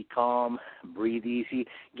do is to be calm, breathe easy.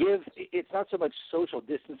 It's not so much social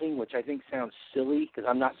distancing, which I think sounds silly, because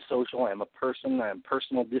I'm not social. I'm a person. I'm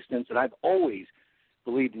personal distance. And I've always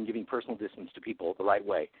believed in giving personal distance to people the right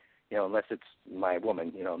way, unless it's my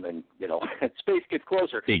woman, and then, space gets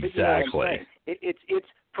closer. Exactly. It's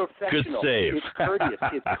professional. Good save. It's courteous.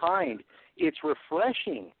 It's kind. It's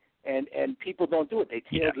refreshing. And people don't do it. They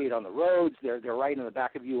tailgate on the roads. They're right in the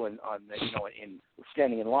back of you and in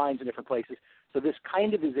standing in lines in different places. So this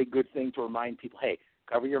kind of is a good thing to remind people, hey,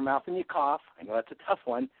 cover your mouth when you cough. I know that's a tough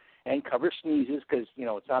one. And cover sneezes, because,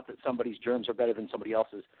 it's not that somebody's germs are better than somebody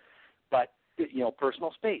else's. But,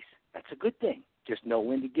 personal space, that's a good thing. Just know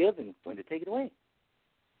when to give and when to take it away.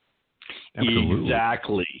 Absolutely.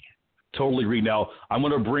 Exactly. Totally agree. Now, I'm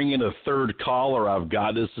going to bring in a third caller I've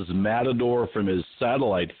got. This is Matador from his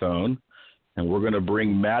satellite phone, and we're going to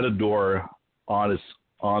bring Matador on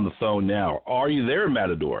the phone now. Are you there,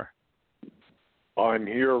 Matador? I'm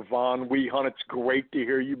here, Von Wehunt. It's great to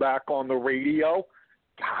hear you back on the radio.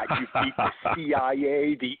 God, you beat the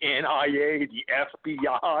CIA, the NIA, the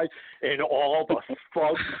FBI, and all the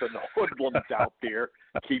thugs and hoodlums out there.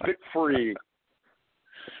 Keep it free.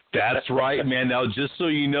 That's right, man. Now, just so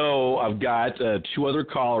you know, I've got 2 other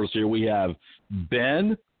callers here. We have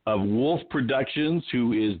Ben of Wolf Productions,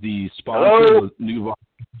 who is the sponsor of the new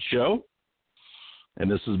show.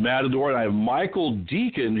 And this is Matador. And I have Michael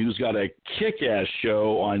Deacon, who's got a kick-ass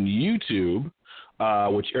show on YouTube,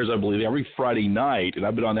 which airs, I believe, every Friday night. And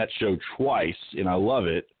I've been on that show twice, and I love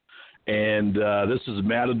it. And this is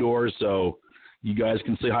Matador, so you guys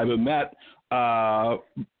can say hi. But, Matt,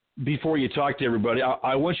 before you talk to everybody,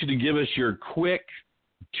 I want you to give us your quick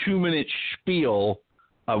 2-minute spiel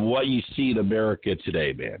of what you see in America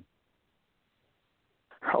today, man.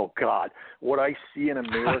 Oh, God. What I see in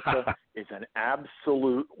America is an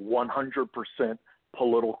absolute 100%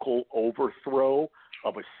 political overthrow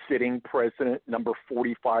of a sitting president, number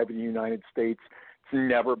 45 in the United States. It's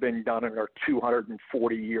never been done in our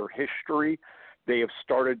 240-year history. They have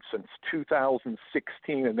started since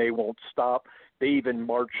 2016, and they won't stop. They even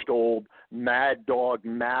marched old Mad Dog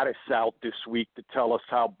Mattis out this week to tell us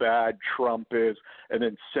how bad Trump is. And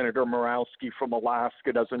then Senator Morawski from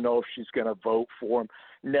Alaska doesn't know if she's going to vote for him.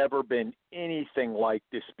 Never been anything like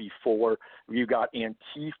this before. You got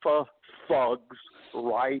Antifa thugs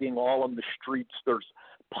riding all on the streets. There's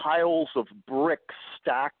piles of bricks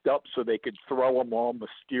stacked up so they could throw them all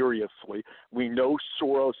mysteriously. We know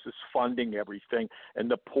Soros is funding everything, and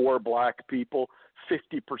the poor black people,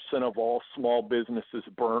 50% of all small businesses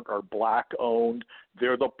burnt are black-owned.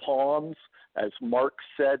 They're the pawns, as Marx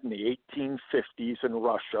said in the 1850s in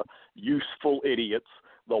Russia, useful idiots.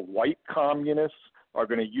 The white communists are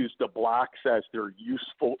going to use the blacks as their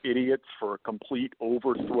useful idiots for a complete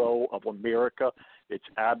overthrow of America. It's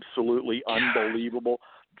absolutely unbelievable.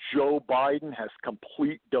 Joe Biden has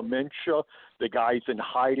complete dementia. The guy's in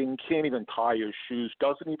hiding, can't even tie his shoes,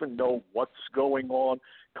 doesn't even know what's going on,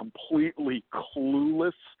 completely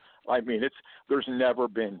clueless. I mean, there's never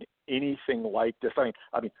been anything like this. I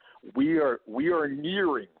mean, we are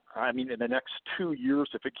nearing, in the next 2 years,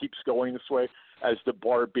 if it keeps going this way, as the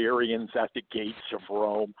barbarians at the gates of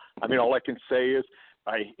Rome. I mean, all I can say is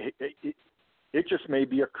it just may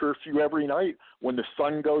be a curfew every night. When the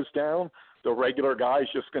sun goes down, the regular guy's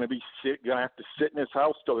just going to have to sit in his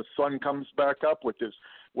house till the sun comes back up with his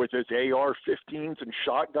AR-15s and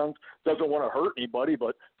shotguns. Doesn't want to hurt anybody,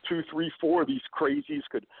 but 2, 3, 4 of these crazies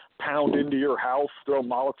could pound into your house, throw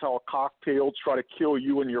Molotov cocktails, try to kill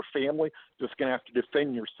you and your family. Just going to have to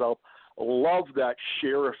defend yourself. Love that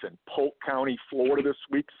sheriff in Polk County, Florida this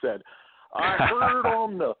week said, I heard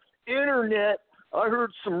on the internet, I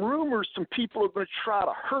heard some rumors some people are going to try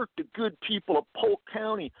to hurt the good people of Polk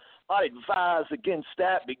County. I advise against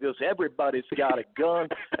that because everybody's got a gun.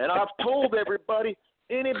 And I've told everybody,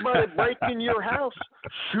 anybody breaking your house,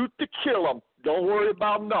 shoot to kill them. Don't worry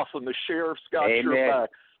about nothing. The sheriff's got your back.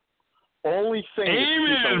 Only thing that's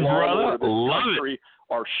keeping law and order in this country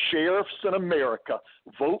are sheriffs in America.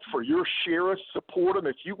 Vote for your sheriffs. Support them.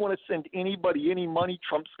 If you want to send anybody any money,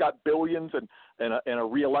 Trump's got billions and a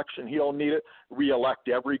re-election. He don't need it. Re-elect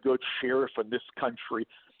every good sheriff in this country.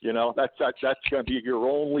 You know, that's going to be your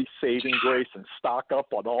only saving grace, and stock up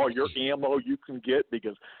on all your ammo you can get,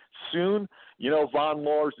 because soon, Von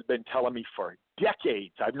Lars has been telling me for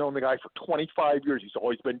decades. I've known the guy for 25 years. He's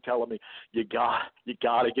always been telling me, you got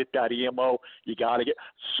to get that ammo. You got to get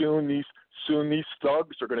soon these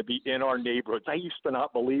thugs are going to be in our neighborhoods. I used to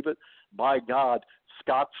not believe it. By God,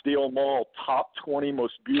 Scottsdale Mall, top 20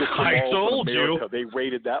 most beautiful malls in America. They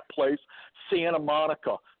rated that place. Santa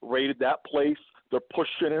Monica rated that place. They're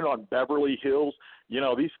pushing in on Beverly Hills.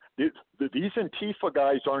 These Antifa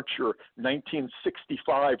guys aren't your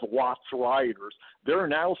 1965 Watts rioters. They're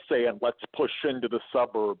now saying, let's push into the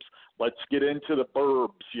suburbs. Let's get into the burbs,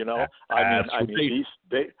 you're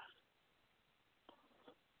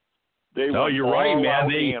right,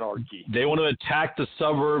 man. Anarchy. They want to attack the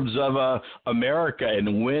suburbs of America,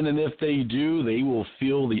 and when and if they do, they will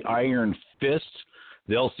feel the iron fist.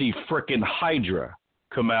 They'll see frickin' Hydra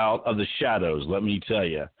come out of the shadows, let me tell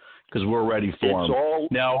you, because we're ready for them. Go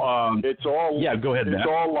ahead, Matt. It's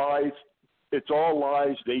all lies. It's all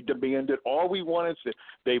lies. They demand it. All we want is that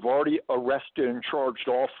they've already arrested and charged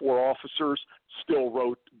all 4 officers,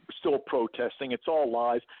 still protesting. It's all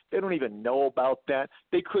lies. They don't even know about that.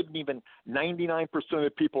 They couldn't even, 99% of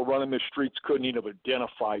the people running the streets couldn't even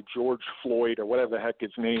identify George Floyd or whatever the heck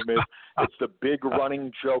his name is. It's the big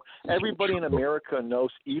running joke. Everybody in America knows,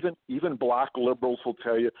 even black liberals will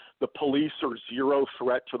tell you, the police are zero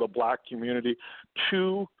threat to the black community.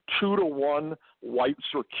 2 to 1 whites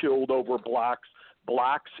are killed over blacks.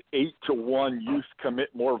 Blacks 8 to 1 youth commit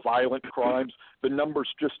more violent crimes. The numbers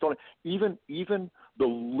just don't. Even the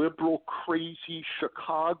liberal, crazy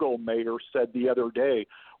Chicago mayor said the other day,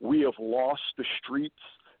 we have lost the streets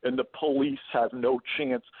and the police have no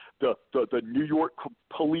chance. The New York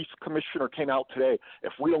police commissioner came out today.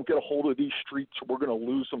 If we don't get a hold of these streets, we're going to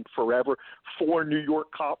lose them forever. 4 New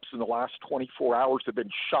York cops in the last 24 hours have been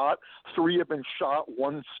shot. 3 have been shot,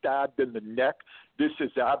 1 stabbed in the neck. This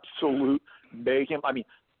is absolute mayhem. I mean,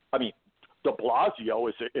 De Blasio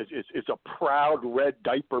is a proud red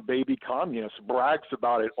diaper baby communist, brags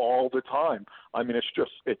about it all the time. I mean,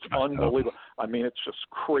 it's unbelievable. I mean, it's just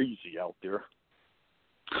crazy out there.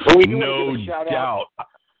 No doubt.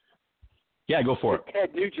 Yeah, go for it.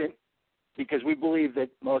 Ted Nugent. because we believe that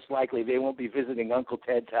most likely they won't be visiting Uncle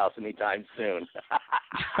Ted's house anytime soon.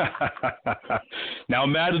 Now,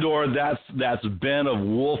 Matador, that's Ben of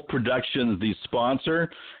Wolf Productions, the sponsor.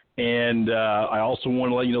 And I also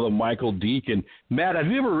want to let you know that Michael Deacon. Matt, have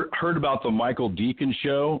you ever heard about the Michael Deacon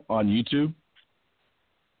Show on YouTube?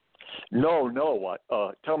 No. What?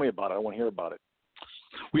 Tell me about it. I want to hear about it.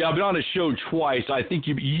 Well, I've been on a show twice. I think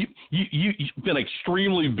you've been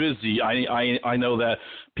extremely busy. I know that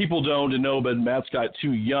people don't know, but Matt's got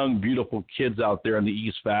two young, beautiful kids out there in the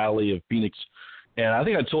East Valley of Phoenix. And I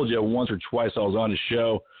think I told you once or twice I was on his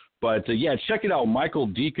show. But, yeah, check it out, Michael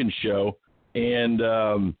Deacon Show. And,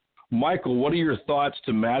 Michael, what are your thoughts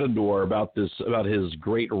to Matador about his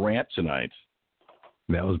great rant tonight?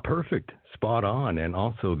 That was perfect. Spot on. And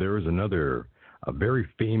also there was a very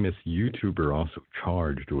famous YouTuber also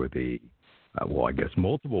charged with I guess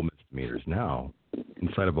multiple misdemeanors now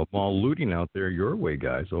inside of a mall looting out there your way,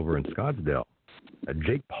 guys, over in Scottsdale.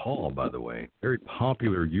 Jake Paul, by the way, very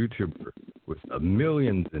popular YouTuber with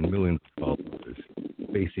millions and millions of followers,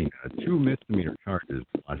 facing 2 misdemeanor charges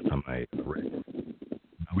last time I read.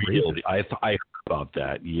 Really? I heard about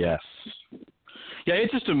that, yes. Yeah,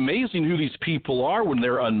 it's just amazing who these people are when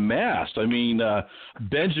they're unmasked. I mean,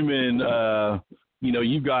 Benjamin,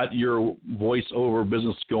 you've got your voiceover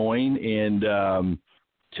business going, and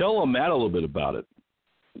tell Matt a little bit about it.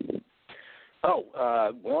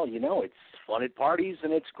 Well, it's fun at parties,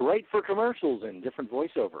 and it's great for commercials and different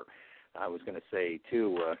voiceover. I was going to say,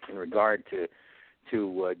 too, in regard to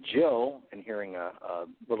Joe, and hearing a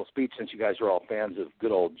little speech, since you guys are all fans of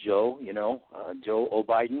good old Joe, Joe O.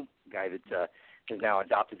 Biden, guy that has now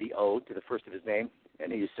adopted the O to the first of his name,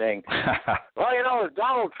 and he's saying, well,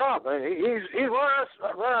 Donald Trump, he's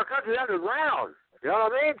run our country underground, you know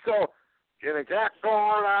what I mean? So, Jimmy Crack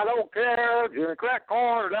Corn, I don't care, Jimmy Crack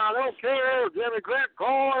Corn, I don't care, Jimmy Crack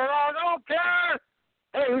Corn, I don't care.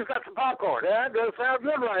 Hey, who's got some popcorn? That doesn't sound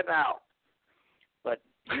good right now. But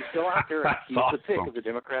he's still out there. He's the pick of the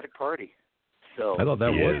Democratic Party. So I thought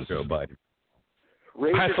that was Joe Biden.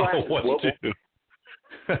 I thought it was too.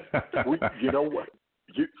 You know what?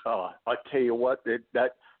 I tell you what,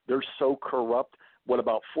 that they're so corrupt. What,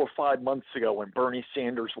 about 4 or 5 months ago, when Bernie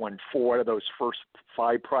Sanders won 4 out of those first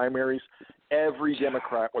 5 primaries, every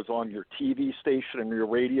Democrat was on your TV station and your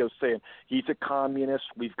radio saying he's a communist.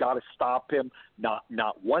 We've got to stop him. Not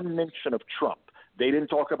one mention of Trump. They didn't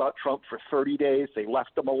talk about Trump for 30 days. They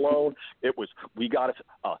left him alone. It was, we got to,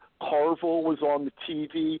 Carville was on the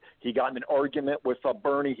TV. He got in an argument with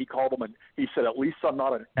Bernie. He called him, he said, at least I'm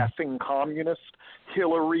not an effing communist.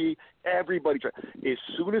 Hillary, everybody. As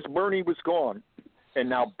soon as Bernie was gone, and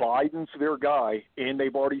now Biden's their guy, and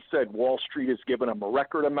they've already said Wall Street has given him a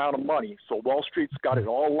record amount of money. So Wall Street's got it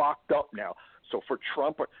all locked up now. So for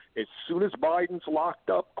Trump, as soon as Biden's locked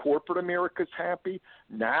up, corporate America's happy.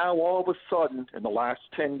 Now all of a sudden, in the last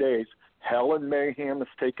 10 days, hell and mayhem has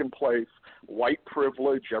taken place. White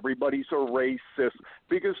privilege, everybody's a racist,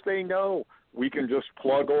 because they know we can just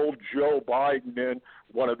plug old Joe Biden in,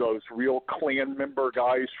 one of those real Klan member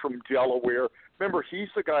guys from Delaware. Remember, he's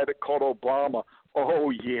the guy that called Obama, oh,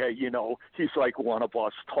 yeah, he's like one of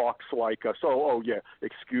us, talks like us. Oh, yeah,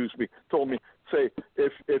 excuse me. Told me, say,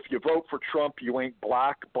 if you vote for Trump, you ain't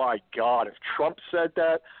black. By God, if Trump said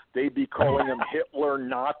that, they'd be calling him Hitler,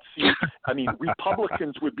 Nazi. I mean,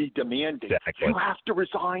 Republicans would be demanding, you have to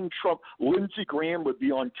resign, Trump. Lindsey Graham would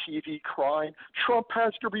be on TV crying, Trump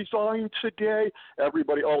has to resign today.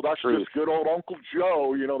 Everybody, oh, that's just good old Uncle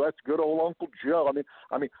Joe. That's good old Uncle Joe.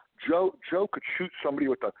 I mean, Joe could shoot somebody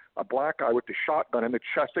with a black guy with the shotgun in the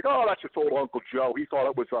chest. Like, oh, that's just old Uncle Joe. He thought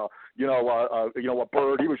it was a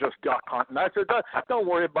bird. He was just duck hunting. I said, don't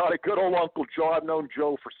worry about it. Good old Uncle Joe. I've known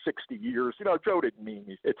Joe for 60 years. Joe didn't mean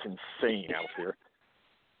it. It's insane out there.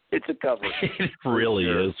 It's a cover. It really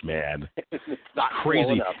is, man. It's not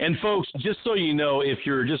crazy. And folks, just so you know, if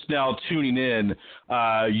you're just now tuning in,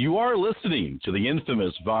 you are listening to the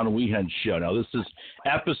infamous Von Wehunt Show. Now, this is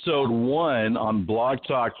episode 1 on Blog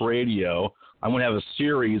Talk Radio. I'm going to have a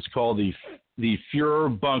series called the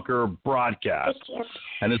Fuhrer Bunker Broadcast.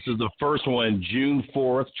 And this is the first one, June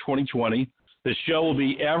 4th, 2020. The show will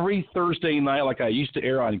be every Thursday night like I used to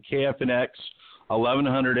air on KFNX.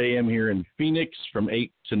 1100 a.m. here in Phoenix from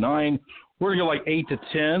 8 to 9. We're going to go like 8 to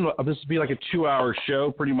 10. This will be like a 2-hour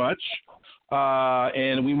show pretty much.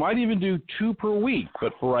 And we might even do 2 per week.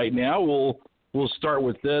 But for right now, we'll start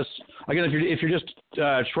with this. Again, if you're just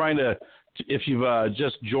if you've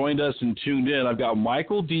just joined us and tuned in, I've got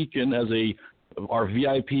Michael Deacon as our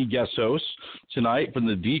VIP guest host tonight from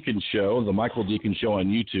the Deacon Show, the Michael Deacon Show on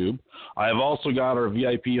YouTube. I've also got our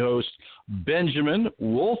VIP host, Benjamin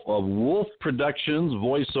Wolf of Wolf Productions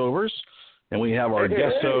Voiceovers. And we have our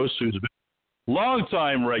guest host, who's a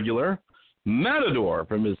longtime regular, Matador,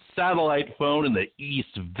 from his satellite phone in the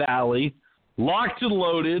East Valley, locked and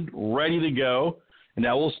loaded, ready to go. And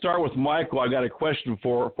now we'll start with Michael. I got a question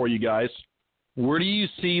for you guys. Where do you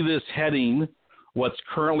see this heading? What's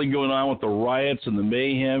currently going on with the riots and the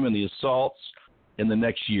mayhem and the assaults in the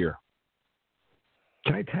next year?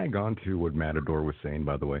 Can I tag on to what Matador was saying,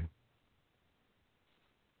 by the way?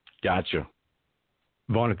 Gotcha.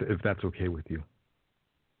 Vaughn, if that's okay with you.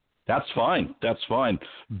 That's fine. That's fine.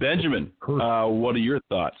 Benjamin, what are your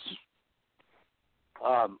thoughts?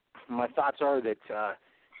 My thoughts are that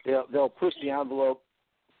they'll push the envelope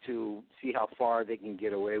to see how far they can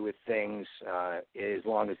get away with things as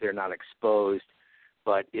long as they're not exposed.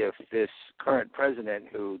 But if this current president,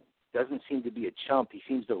 who doesn't seem to be a chump, he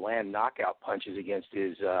seems to land knockout punches against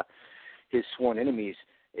his sworn enemies,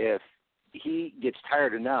 if he gets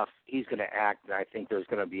tired enough, he's going to act, and I think there's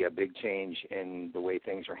going to be a big change in the way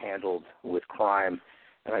things are handled with crime.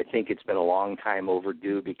 And I think it's been a long time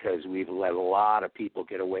overdue because we've let a lot of people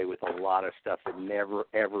get away with a lot of stuff that never,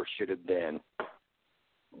 ever should have been.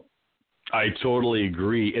 I totally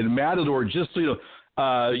agree. And Matador, just so you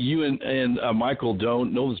know, you and Michael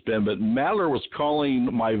don't know this, Ben, but Matador was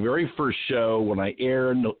calling my very first show when I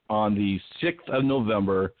aired on the 6th of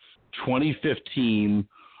November, 2015.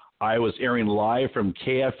 I was airing live from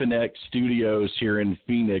KFNX Studios here in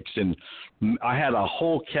Phoenix, and I had a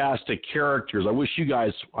whole cast of characters. I wish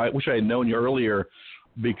I had known you earlier,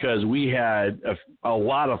 because we had a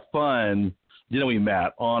lot of fun, didn't we,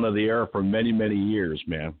 Matt, on the air for many, many years,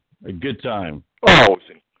 man. A good time. Oh,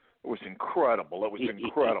 it was incredible. It was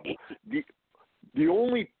incredible. The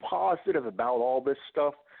only positive about all this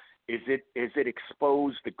stuff is it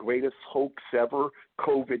exposed the greatest hoax ever,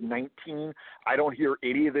 COVID-19. I don't hear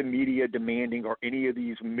any of the media demanding, or any of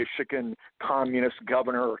these Michigan communist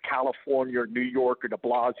governor or California or New York or de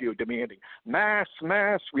Blasio demanding masks.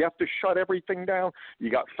 We have to shut everything down. You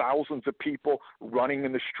got thousands of people running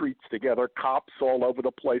in the streets together, cops all over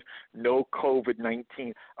the place. No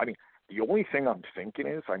COVID-19. I mean, the only thing I'm thinking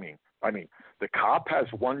is, I mean, the cop has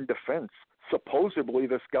one defense. Supposedly,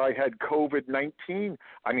 this guy had COVID-19.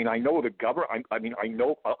 I mean, I know the government. I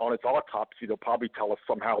know on his autopsy they'll probably tell us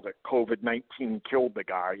somehow that COVID-19 killed the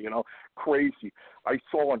guy. You know, crazy. I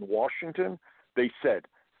saw in Washington they said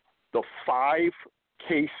the 5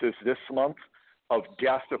 cases this month of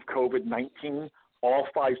death of COVID-19. All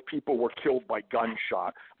 5 people were killed by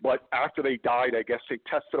gunshot. But after they died, I guess they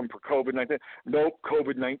tested them for COVID-19. Nope,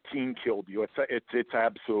 COVID-19 killed you. It's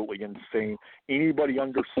absolutely insane. Anybody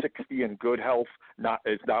under 60 in good health, not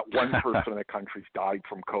one person in the country's died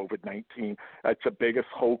from COVID-19. That's the biggest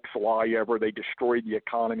hoax lie ever. They destroyed the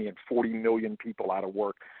economy and 40 million people out of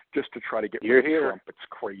work just to try to get rid of Trump. It's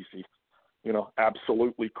crazy. You know,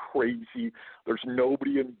 absolutely crazy. There's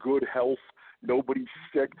nobody in good health. Nobody's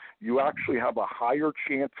sick. You actually have a higher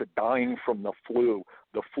chance of dying from the flu.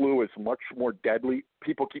 The flu is much more deadly.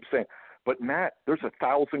 People keep saying, but Matt, there's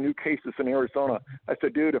 1,000 new cases in Arizona. I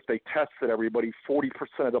said, dude, if they tested everybody, 40%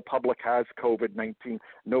 of the public has COVID-19.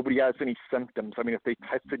 Nobody has any symptoms. I mean, if they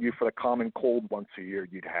tested you for the common cold once a year,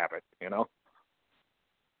 you'd have it, you know?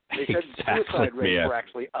 They said suicide rates were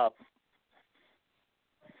actually up.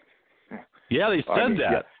 Yeah, they said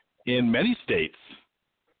that in many states.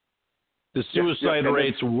 The suicide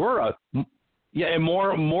rates were up. Yeah, and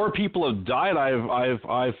more people have died.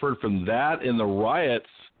 I've heard from that in the riots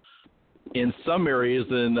in some areas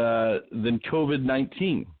than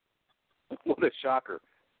COVID-19. What a shocker!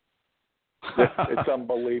 It's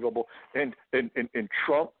unbelievable. And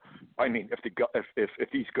Trump, I mean,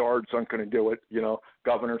 if these guards aren't going to do it, you know,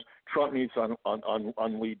 governors, Trump needs to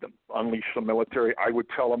unleash the military. I would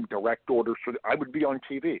tell them direct orders. I would be on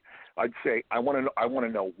TV. I'd say I want to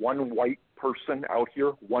know one white person out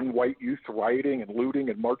here, one white youth rioting and looting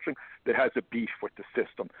and marching that has a beef with the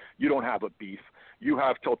system. You don't have a beef. You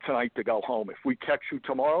have till tonight to go home. If we catch you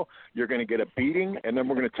tomorrow, you're going to get a beating, and then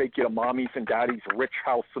we're going to take you to mommy's and daddy's rich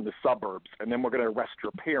house in the suburbs, and then we're going to arrest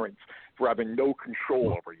your parents for having no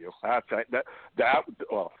control over you.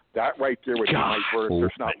 That right there would be my verdict.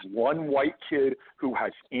 There's not one white kid who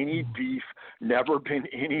has any beef, never been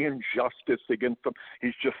any injustice against him.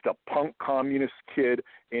 He's just a punk communist kid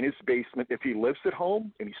in his basement. If he lives at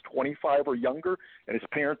home and he's 25 or younger and his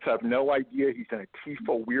parents have no idea he's an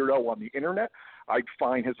Antifa weirdo on the internet, I'd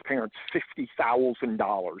fine his parents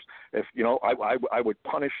 $50,000. If you know, I would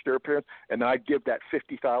punish their parents, and then I'd give that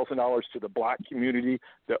 $50,000 to the black community,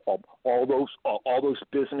 that all all those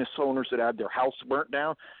business owners that had their house burnt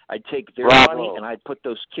down. I'd take their Bravo. money and I'd put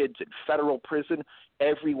those kids in federal prison.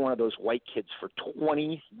 Every one of those white kids for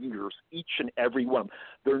 20 years, each and every one of them.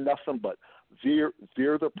 They're nothing but they're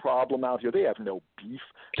the problem out here. They have no beef.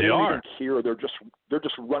 They don't are. even care. They're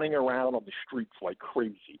just running around on the streets like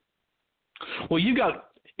crazy. Well, you got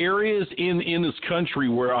areas in this country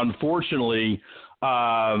where, unfortunately,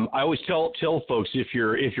 I always tell folks, if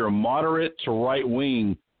you're moderate to right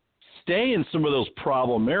wing, stay in some of those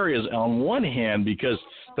problem areas on one hand, because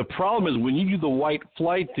the problem is when you do the white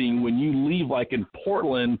flight thing, when you leave like in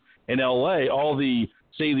Portland and LA, all the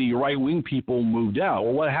right wing people moved out.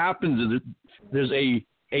 Well, what happens is there's a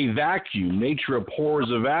vacuum. Nature abhors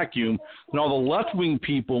a vacuum, and all the left wing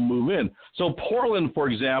people move in. So Portland, for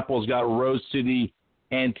example, has got Rose City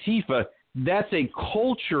Antifa. That's a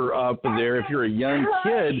culture up there. If you're a young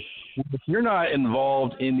kid, if you're not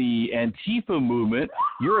involved in the Antifa movement,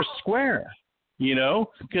 you're a square,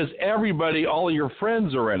 because everybody, all of your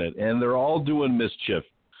friends are in it, and they're all doing mischief,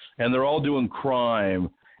 and they're all doing crime.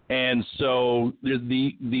 And so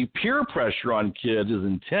the peer pressure on kids is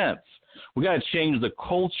intense. We got to change the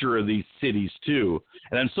culture of these cities too.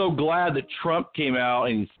 And I'm so glad that Trump came out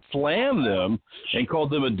and slammed them and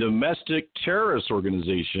called them a domestic terrorist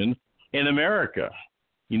organization in America.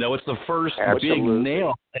 It's the first big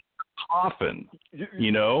nail in the coffin,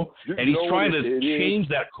 and he's trying to change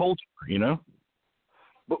that culture,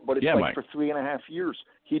 But it's Mike. for 3.5 years,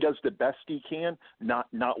 he does the best he can.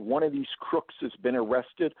 Not one of these crooks has been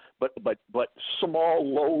arrested, but small,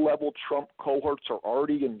 low-level Trump cohorts are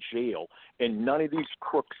already in jail, and none of these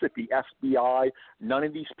crooks at the FBI, none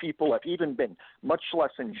of these people have even been, much less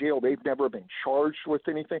in jail. They've never been charged with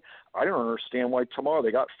anything. I don't understand why tomorrow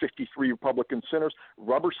they got 53 Republican senators.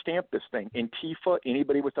 Rubber stamp this thing. Antifa,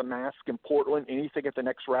 anybody with a mask in Portland, anything at the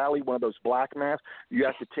next rally, one of those black masks, you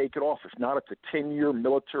have to take it off. If not, it's a 10-year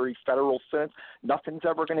military federal sentence. Nothing's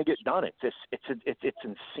ever going to get done. It's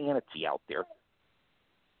insanity out there.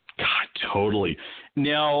 God, totally.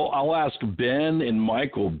 Now, I'll ask Ben and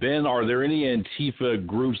Michael. Ben, are there any Antifa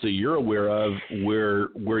groups that you're aware of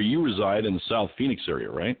where you reside in the South Phoenix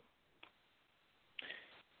area, right?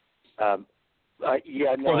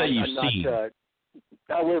 Yeah, no, or that you've I'm seen. not.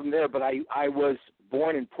 I wasn't there, but I was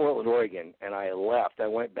born in Portland, Oregon, and I left. I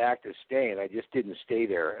went back to stay, and I just didn't stay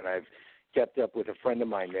there. And I've kept up with a friend of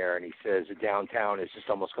mine there, and he says the downtown is just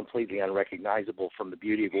almost completely unrecognizable from the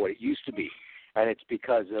beauty of what it used to be. And it's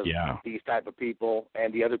because of these type of people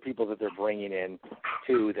and the other people that they're bringing in,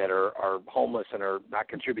 too, that are homeless and are not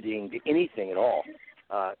contributing to anything at all.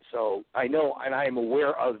 So I know, and I am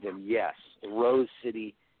aware of them, yes. Rose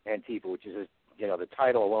City Antifa, which is, the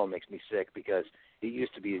title alone makes me sick because it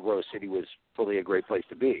used to be Rose City was fully a great place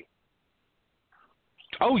to be.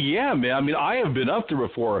 Oh, yeah, man. I mean, I have been up there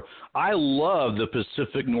before. I love the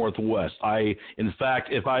Pacific Northwest. In fact,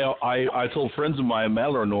 if I told friends of mine,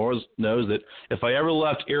 Madeline knows that if I ever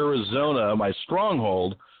left Arizona, my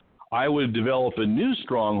stronghold, I would develop a new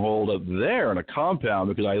stronghold up there in a compound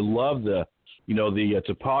because I love the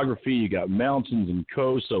topography. You got mountains and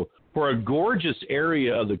coast. So for a gorgeous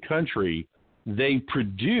area of the country, they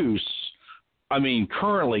produce. I mean,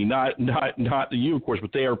 currently, not you, of course,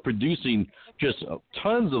 but they are producing just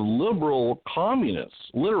tons of liberal communists,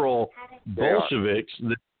 literal Bolsheviks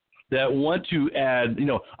that want to add.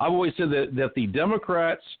 I've always said that the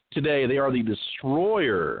Democrats today, they are the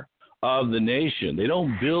destroyer of the nation. They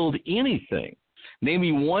don't build anything. Name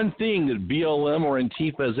me one thing that BLM or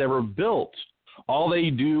Antifa has ever built. All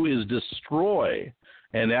they do is destroy,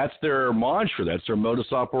 and that's their mantra. That's their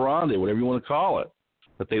modus operandi, whatever you want to call it.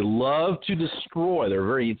 But they love to destroy.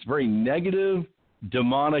 It's very negative,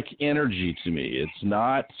 demonic energy to me. It's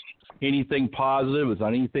not anything positive. It's not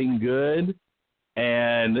anything good.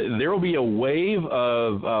 And there will be a wave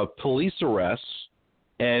of police arrests,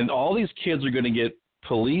 and all these kids are going to get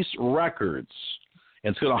police records,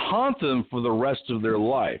 and it's going to haunt them for the rest of their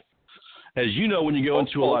life. As you know, when you go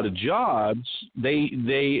into a lot of jobs,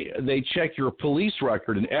 they check your police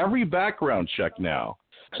record in every background check now.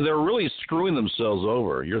 So they're really screwing themselves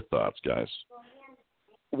over. Your thoughts, guys?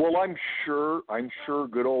 Well, I'm sure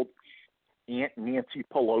good old Aunt Nancy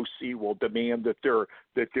Pelosi will demand that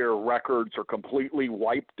their records are completely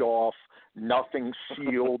wiped off, nothing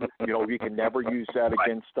sealed. You can never use that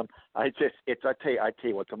against them. I tell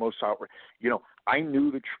you what's the most outrageous. I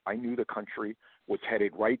knew the country was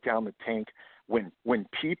headed right down the tank. When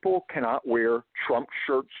people cannot wear Trump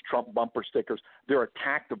shirts, Trump bumper stickers, they're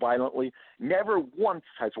attacked violently. Never once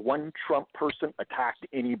has one Trump person attacked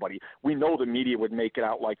anybody. We know the media would make it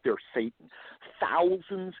out like they're Satan.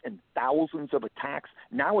 Thousands and thousands of attacks.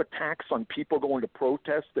 Now attacks on people going to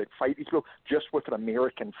protest that fight these people just with an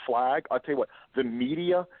American flag. I'll tell you what, the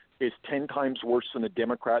media is 10 times worse than the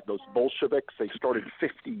Democrat. Those Bolsheviks, they started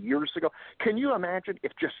 50 years ago. Can you imagine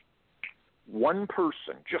if just one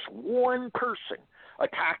person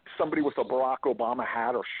attacked somebody with a Barack Obama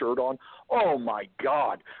hat or shirt on? Oh, my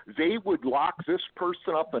God. They would lock this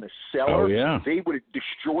person up in a cellar. Oh, yeah. They would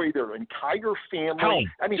destroy their entire family.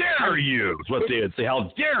 How dare you is what they would say.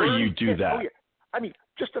 How dare you do that? Oh, yeah. I mean,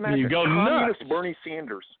 just imagine you go communist nuts. Bernie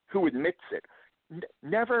Sanders, who admits it,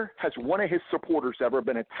 never has one of his supporters ever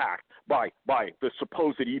been attacked by the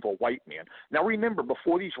supposed evil white man. Now remember,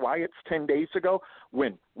 before these riots 10 days ago,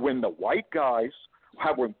 when the white guys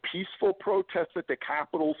were peaceful protests at the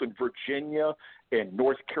capitals in Virginia and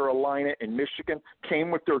North Carolina and Michigan,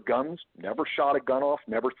 came with their guns, never shot a gun off,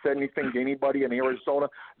 never said anything to anybody in Arizona.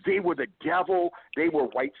 They were the devil. They were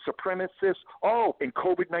white supremacists. Oh, and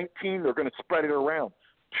COVID-19, they're going to spread it around.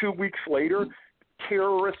 2 weeks later,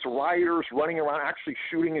 terrorists, rioters running around, actually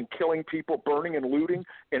shooting and killing people, burning and looting,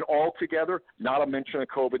 and all together, not a mention of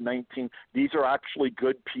COVID-19. These are actually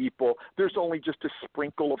good people. There's only just a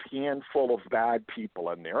sprinkle of handful of bad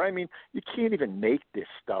people in there. I mean, you can't even make this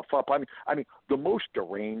stuff up. I mean, the most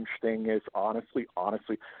deranged thing is, honestly,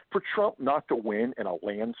 for Trump not to win in a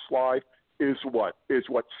landslide is what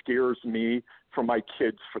scares me for my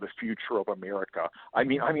kids, for the future of America. I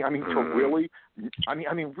mean, really,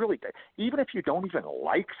 even if you don't even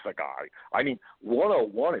like the guy, I mean,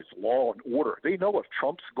 101 is law and order. They know if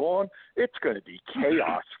Trump's gone, it's going to be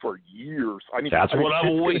chaos for years. That's what I've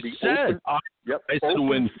always said.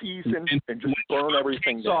 Open season and just burn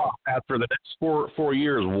everything down. After the next four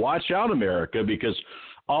years, watch out, America, because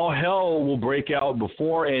all hell will break out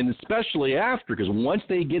before and especially after, because once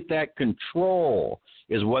they get that control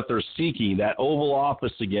is what they're seeking, that Oval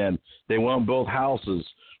Office again. They want both houses.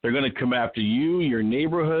 They're going to come after you, your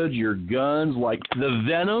neighborhood, your guns. Like the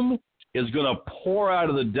venom is going to pour out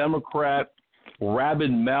of the Democrat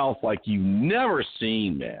rabid mouth like you've never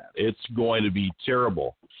seen, man. It's going to be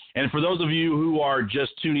terrible. And for those of you who are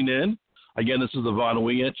just tuning in, again, this is the Von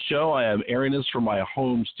Wehunt Show. I am airing this from my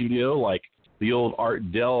home studio like the old Art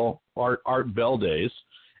Bell days.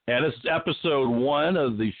 And this is episode 1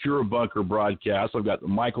 of the Fuhrer Bunker broadcast. I've got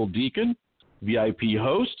Michael Deacon, VIP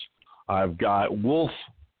host. I've got Wolf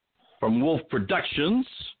from Wolf Productions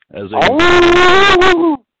as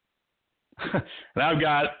a and I've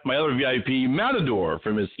got my other VIP, Matador,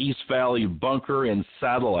 from his East Valley bunker and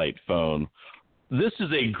satellite phone. This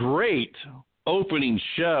is a great opening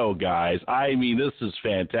show, guys. I mean, this is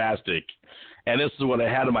fantastic. And this is what I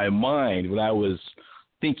had in my mind when I was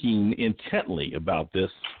thinking intently about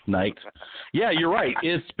this night. Yeah, you're right.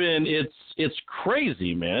 It's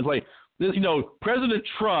crazy, man. It's like, President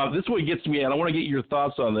Trump, this is what gets me, and I want to get your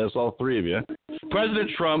thoughts on this, all three of you.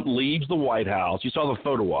 President Trump leaves the White House. You saw the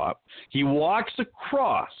photo op. He walks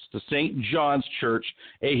across to St. John's Church,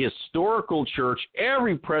 a historical church.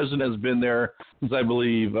 Every president has been there since, I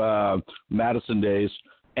believe, Madison days.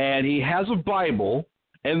 And he has a Bible,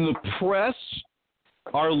 and the press,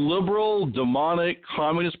 our liberal, demonic,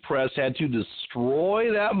 communist press, had to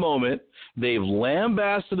destroy that moment. They've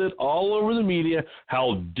lambasted it all over the media.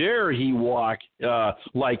 How dare he walk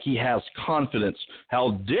like he has confidence?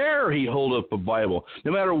 How dare he hold up a Bible?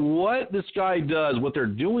 No matter what this guy does, what they're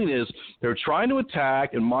doing is they're trying to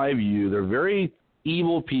attack, in my view, they're very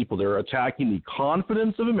evil people. They're attacking the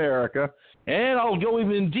confidence of America, and I'll go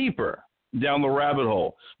even deeper down the rabbit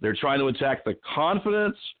hole. They're trying to attack the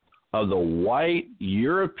confidence of the white,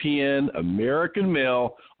 European, American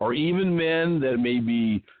male, or even men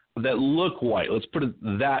that look white. Let's put it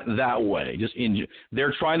that way.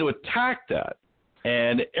 They're trying to attack that.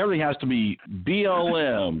 And everything has to be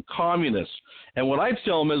BLM, communist. And what I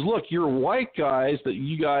tell them is, look, you're white guys,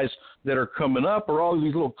 you guys that are coming up are all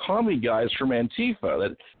these little commie guys from Antifa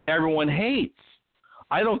that everyone hates.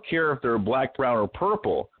 I don't care if they're black, brown, or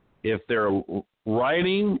purple. If they're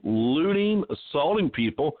rioting, looting, assaulting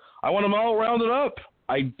people, I want them all rounded up.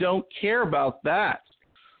 I don't care about that.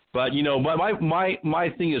 But,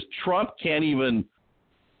 my thing is Trump can't even,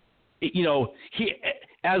 he,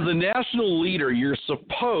 as a national leader, you're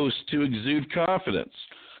supposed to exude confidence.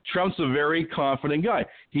 Trump's a very confident guy.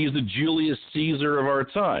 He's the Julius Caesar of our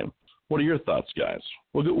time. What are your thoughts, guys?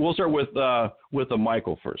 We'll start with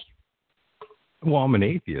Michael first. Well, I'm an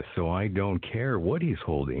atheist, so I don't care what he's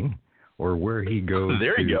holding or where he goes.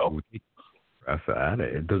 There you go.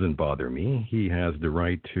 It doesn't bother me. He has the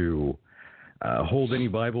right to hold any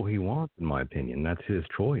Bible he wants, in my opinion. That's his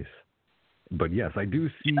choice. But yes, I do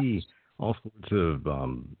see all sorts of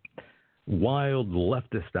wild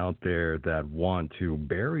leftists out there that want to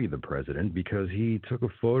bury the president because he took a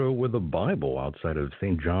photo with a Bible outside of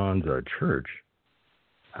St. John's Church.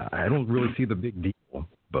 I don't really see the big deal,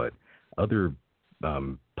 but other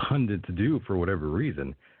pundits do for whatever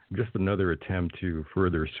reason. Just another attempt to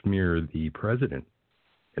further smear the president,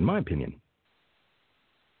 in my opinion.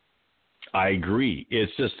 I agree.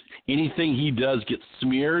 It's just anything he does gets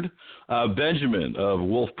smeared. Benjamin of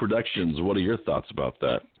Wolf Productions, what are your thoughts about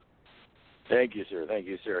that? Thank you, sir. Thank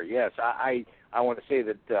you, sir. Yes, I want to say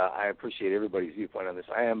that I appreciate everybody's viewpoint on this.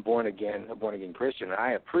 I am a born-again Christian, and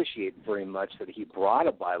I appreciate very much that he brought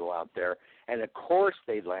a Bible out there. And, of course,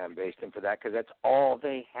 they lambaste him for that because that's all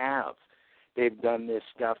they have. They've done this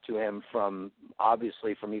stuff to him from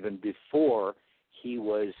even before he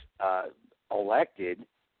was elected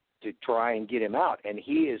to try and get him out. And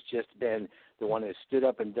he has just been the one who stood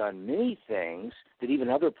up and done many things that even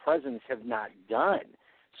other presidents have not done.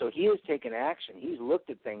 So he has taken action. He's looked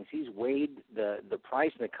at things. He's weighed the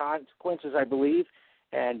price and the consequences, I believe,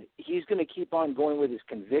 and he's going to keep on going with his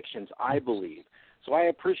convictions, I believe. So I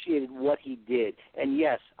appreciated what he did. And,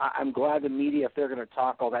 yes, I'm glad the media, if they're going to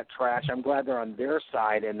talk all that trash, I'm glad they're on their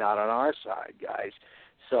side and not on our side, guys.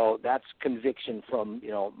 So that's conviction from,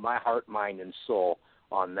 my heart, mind, and soul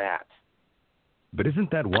on that. But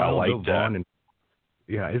isn't that wild, like though, that. Vaughn?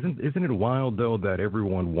 Yeah, isn't it wild, though, that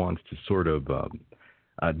everyone wants to sort of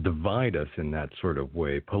divide us in that sort of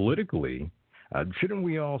way politically? Shouldn't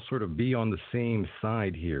we all sort of be on the same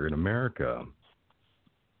side here in America?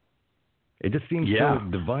 It just seems so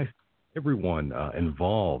divisive. Everyone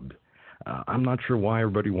involved. I'm not sure why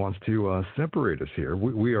everybody wants to separate us here.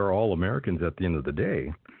 We are all Americans at the end of the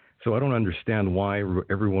day. So I don't understand why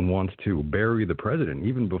everyone wants to bury the president,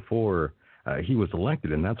 even before he was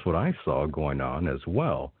elected. And that's what I saw going on as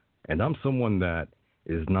well. And I'm someone that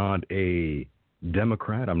is not a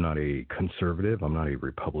Democrat. I'm not a conservative. I'm not a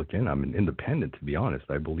Republican. I'm an independent, to be honest.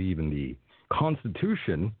 I believe in the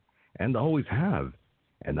Constitution and always have.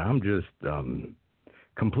 And I'm just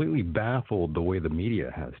completely baffled the way the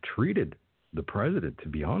media has treated the president, to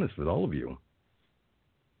be honest with all of you.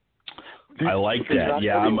 I like that.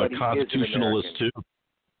 Yeah, I'm a constitutionalist, too.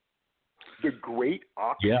 The great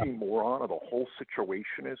oxymoron of the whole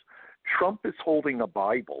situation is Trump is holding a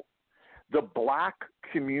Bible. The black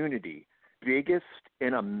community, biggest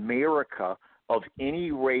in America of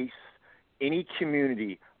any race, any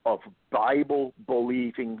community of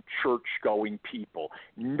Bible-believing, church-going people.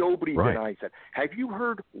 Nobody denies that. Have you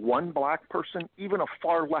heard one black person, even a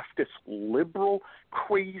far leftist, liberal,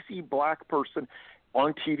 crazy black person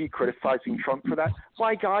on TV criticizing Trump for that?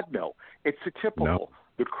 My God, no. It's a typical. No.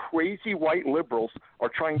 The crazy white liberals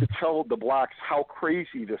are trying to tell the blacks how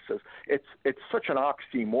crazy this is. It's such an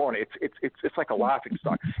oxymoron. It's like a laughing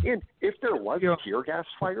stock. And if there was tear gas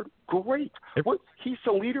fired, great. He's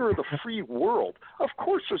the leader of the free world. Of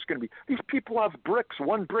course there's going to be. These people have bricks.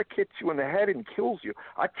 One brick hits you in the head and kills you.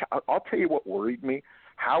 I'll tell you what worried me,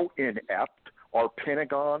 how inept our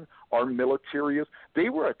Pentagon, our military is. They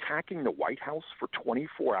were attacking the White House for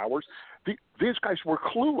 24 hours. These guys were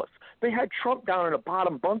clueless. They had Trump down in a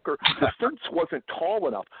bottom bunker. The fence wasn't tall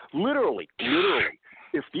enough. Literally.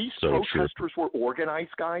 If these protesters were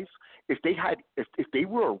organized, guys, if they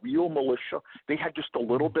were a real militia, they had just a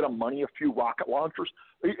little bit of money, a few rocket launchers,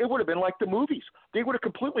 it would have been like the movies. They would have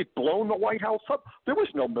completely blown the White House up. There was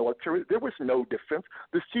no military. There was no defense.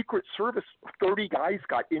 The Secret Service, 30 guys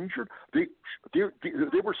got injured. They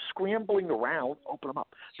were scrambling around. Open them up.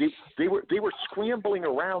 They were scrambling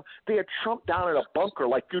around. They had Trump down in a bunker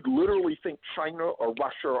like you'd literally think China or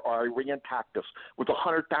Russia or Iran attacked us with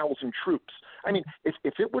 100,000 troops. I mean, if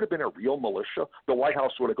it would have been a real militia, the White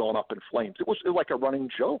House would have gone up in flames. It was like a running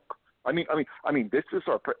joke. I mean, this is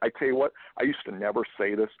our. I tell you what, I used to never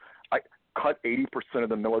say this. I cut 80% of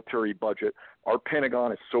the military budget. Our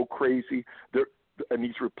Pentagon is so crazy. And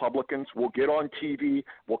these Republicans will get on TV,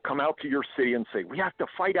 will come out to your city and say, we have to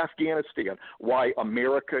fight Afghanistan. Why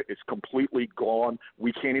America is completely gone.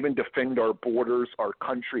 We can't even defend our borders, our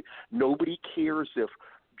country. Nobody cares if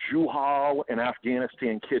Juhal and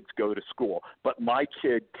Afghanistan kids go to school, but my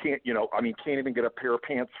kid can't even get a pair of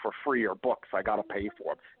pants for free or books. I got to pay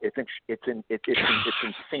for them. It's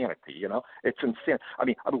insanity, It's insane. I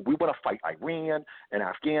mean, we want to fight Iran and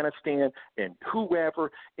Afghanistan and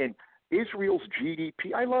whoever and Israel's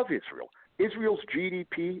GDP. I love Israel. Israel's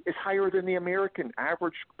GDP is higher than the American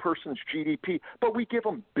average person's GDP, but we give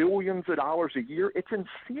them billions of dollars a year. It's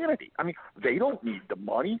insanity. I mean, they don't need the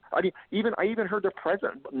money. I even heard the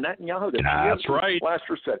president, Netanyahu, that's right. last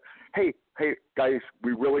year said, hey, guys,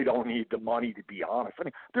 we really don't need the money, to be honest. I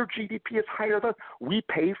mean, their GDP is higher than we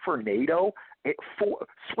pay for NATO.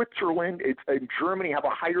 Switzerland and Germany have a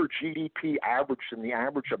higher GDP average than the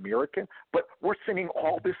average American, but we're sending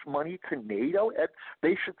all this money to NATO.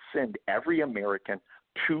 They should send every American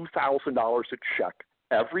 $2,000 a check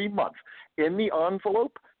every month. In the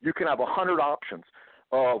envelope, you can have 100 options.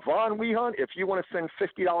 Von Wehunt, if you want to send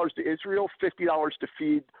 $50 to Israel, $50 to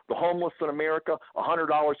feed the homeless in America,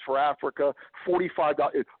 $100 for Africa,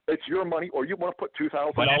 $45. It's your money, or you want to put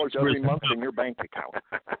 $2,000 every month in your bank account.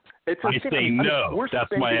 I say no.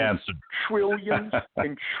 That's my answer. Trillions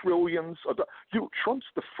and trillions of Trump's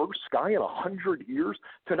the first guy in 100 years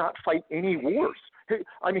to not fight any wars. That's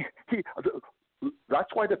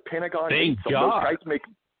why the Pentagon. Thank God. Those guys make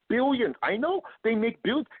billions. I know they make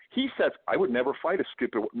billions. He says, I would never fight a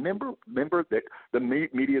stupid war. Remember that the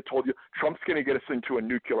media told you Trump's going to get us into a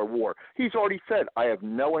nuclear war. He's already said, I have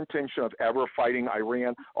no intention of ever fighting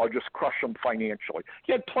Iran. I'll just crush them financially.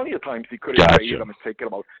 He had plenty of times he could have invaded them and taken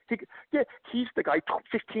them out. He's the guy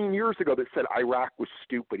 15 years ago that said Iraq was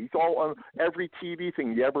stupid. He's all on every TV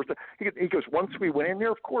thing you ever said. He goes, once we went in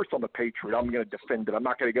there, of course I'm a patriot. I'm going to defend it. I'm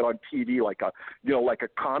not going to get on TV like a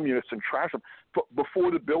communist and trash them. But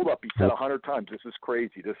before the buildup, he said 100 times, this is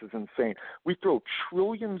crazy. This is insane. We throw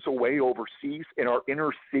trillions away overseas, and our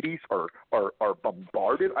inner cities are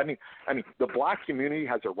bombarded. I mean, the black community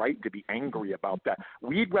has a right to be angry about that.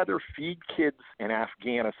 We'd rather feed kids in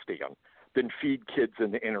Afghanistan than feed kids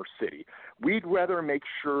in the inner city. We'd rather make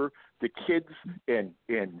sure the kids in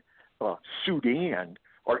Sudan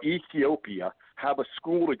or Ethiopia have a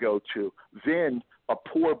school to go to than a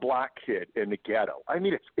poor black kid in the ghetto. I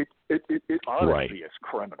mean, it honestly is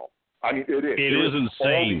criminal. I mean, it is. It is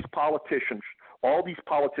insane. All these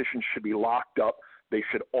politicians should be locked up. They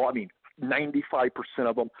should all, 95%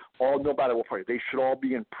 of them, all no matter what party, they should all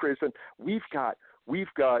be in prison. We've got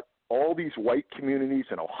all these white communities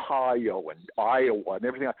in Ohio and Iowa and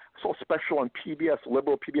everything. I saw special on PBS,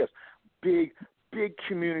 liberal PBS, big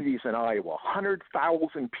communities in Iowa,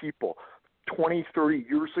 100,000 people. 20, 30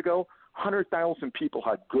 years ago, 100,000 people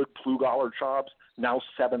had good blue-collar jobs. Now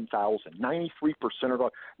 7,000. 93% are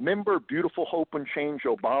gone. Remember Beautiful Hope and Change?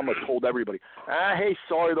 Obama told everybody, hey,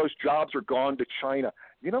 sorry, those jobs are gone to China.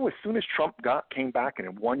 As soon as Trump came back and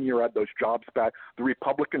in 1 year had those jobs back, the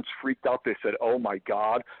Republicans freaked out. They said, "Oh my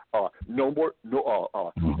God, no more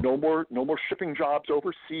shipping jobs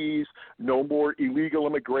overseas, no more illegal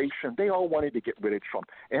immigration." They all wanted to get rid of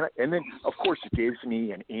Trump, and then of course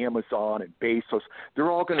Disney and Amazon and Bezos,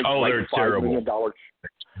 they're all going to write $5 million.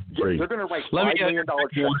 They're going to write $5 million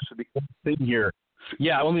checks to the thing here.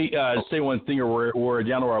 Yeah, let me say one thing. We're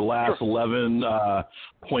down to our last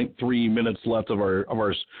 11.3 minutes left of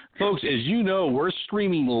our folks. As you know, we're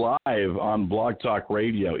streaming live on Blog Talk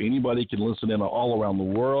Radio. Anybody can listen in all around the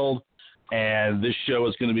world. And this show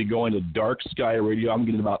is going to be going to Dark Sky Radio. I'm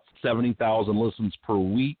getting about 70,000 listens per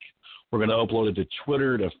week. We're going to upload it to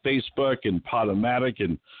Twitter, to Facebook, and Podomatic,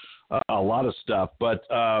 and a lot of stuff. But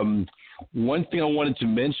one thing I wanted to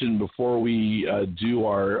mention before we do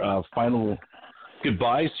our final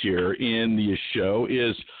goodbyes here in the show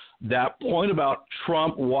is that point about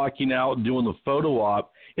Trump walking out and doing the photo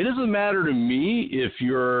op. It doesn't matter to me if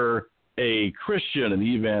you're a Christian, an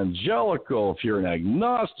evangelical, if you're an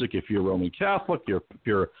agnostic, if you're Roman Catholic, if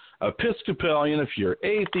you're Episcopalian, if you're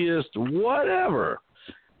atheist, whatever.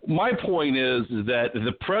 My point is that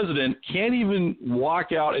the president can't even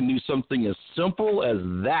walk out and do something as simple as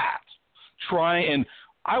that.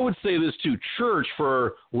 I would say this too, church,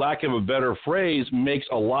 for lack of a better phrase, makes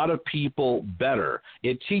a lot of people better.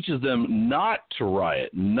 It teaches them not to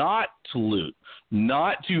riot, not to loot,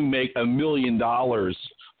 not to make $1 million,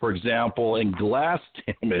 for example, in glass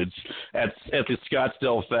damage at the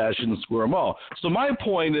Scottsdale Fashion Square Mall. So my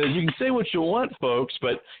point is, you can say what you want, folks,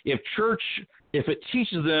 but if it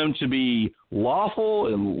teaches them to be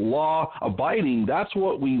lawful and law-abiding, that's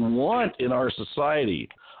what we want in our society.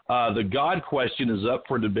 The God question is up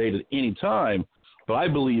for debate at any time, but I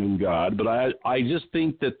believe in God. But I just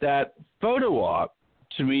think that photo op,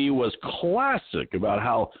 to me, was classic about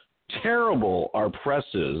how terrible our press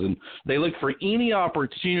is. And they look for any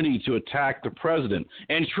opportunity to attack the president.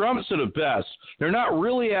 And Trump said it best, they're not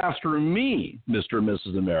really after me, Mr. and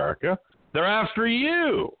Mrs. America. They're after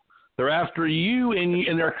you. They're after you,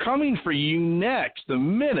 and they're coming for you next the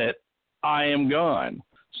minute I am gone.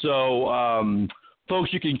 So,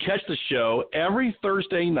 folks, you can catch the show every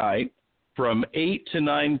Thursday night from 8 to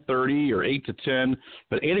 9:30 or 8 to 10,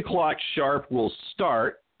 but 8 o'clock sharp we'll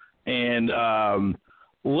start. And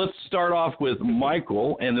let's start off with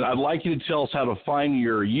Michael, and I'd like you to tell us how to find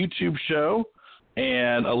your YouTube show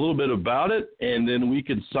and a little bit about it, and then we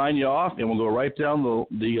can sign you off, and we'll go right down the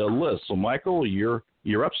list. So, Michael, you're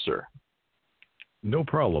up, sir. No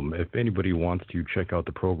problem. If anybody wants to check out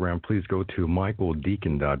the program, please go to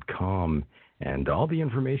michaeldeacon.com, and all the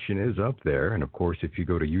information is up there. And, of course, if you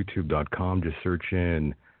go to youtube.com, just search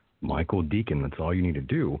in Michael Deacon. That's all you need to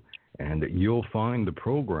do, and you'll find the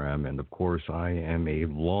program. And, of course, I am a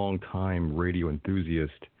long-time radio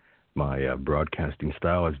enthusiast. My broadcasting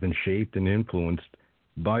style has been shaped and influenced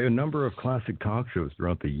by a number of classic talk shows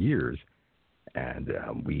throughout the years. And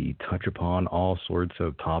we touch upon all sorts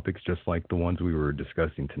of topics just like the ones we were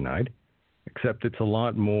discussing tonight, except it's a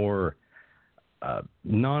lot more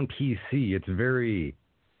non-PC. It's very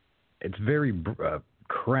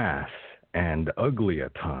crass and ugly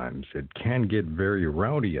at times. It can get very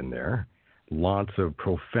rowdy in there. Lots of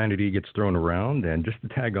profanity gets thrown around. And just to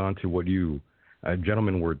tag on to what you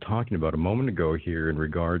gentlemen were talking about a moment ago here in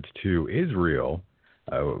regards to Israel,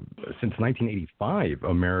 since 1985,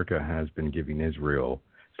 America has been giving Israel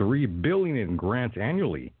 $3 billion in grants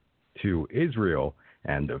annually to Israel.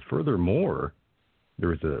 And furthermore, there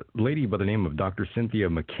was a lady by the name of Dr. Cynthia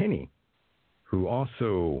McKinney, who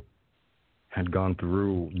also had gone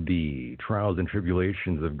through the trials and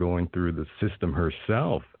tribulations of going through the system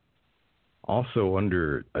herself, also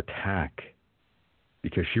under attack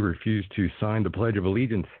because she refused to sign the Pledge of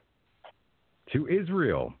Allegiance to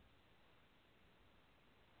Israel.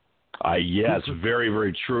 Yes, very,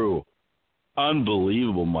 very true.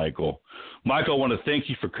 Unbelievable, Michael. Michael, I want to thank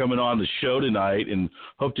you for coming on the show tonight and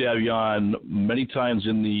hope to have you on many times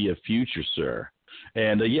in the future, sir.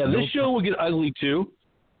 And, this show will get ugly, too.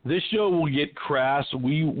 This show will get crass.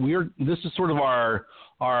 This is sort of our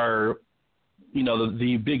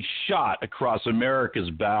the big shot across America's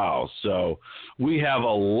bow. So we have a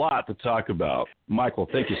lot to talk about. Michael,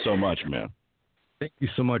 thank you so much, man. Thank you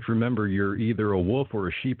so much. Remember, you're either a wolf or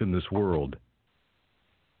a sheep in this world.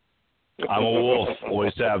 I'm a wolf.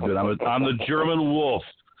 Always have been. I'm the German wolf,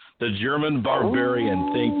 the German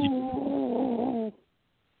barbarian. Thank you.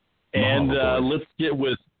 And let's get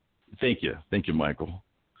with. Thank you, Michael.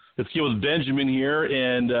 Let's get with Benjamin here,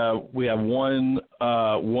 and we have one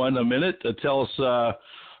a minute to tell us,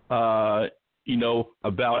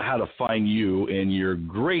 about how to find you and your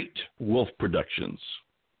great wolf productions.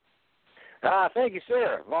 Thank you,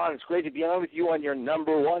 sir. Vaughn, it's great to be on with you on your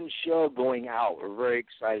number one show going out. We're very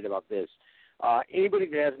excited about this. Anybody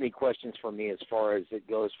that has any questions for me as far as it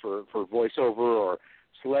goes for voiceover or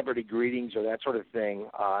celebrity greetings or that sort of thing,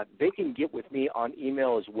 they can get with me on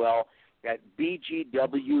email as well at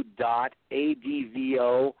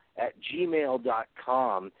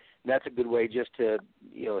bgw.advo@gmail.com. That's a good way just to,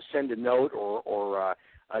 send a note or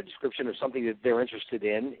a description of something that they're interested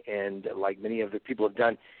in, and like many of the people have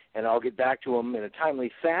done, and I'll get back to them in a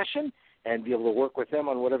timely fashion and be able to work with them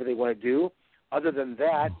on whatever they want to do. Other than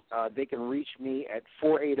that, they can reach me at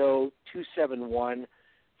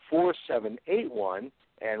 480-271-4781,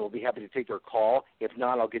 and we'll be happy to take their call. If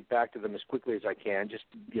not, I'll get back to them as quickly as I can, just,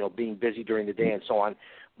 being busy during the day and so on.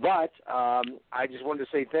 But I just wanted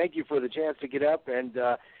to say thank you for the chance to get up and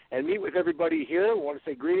meet with everybody here. I want to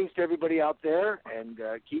say greetings to everybody out there, and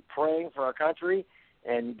keep praying for our country.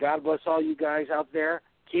 And God bless all you guys out there.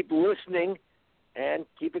 Keep listening and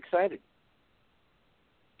keep excited.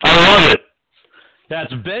 I love it.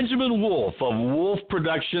 That's Benjamin Wolf of Wolf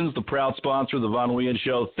Productions, the proud sponsor of the Von Wehunt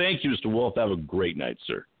Show. Thank you, Mr. Wolf. Have a great night,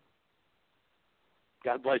 sir.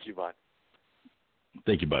 God bless you, Von.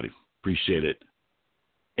 Thank you, buddy. Appreciate it.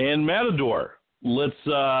 And Matador, what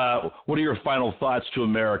are your final thoughts to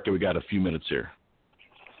America? We got a few minutes here.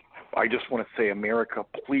 I just want to say, America,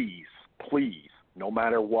 please, no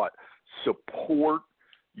matter what, support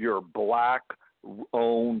your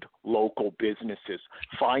Black-owned local businesses.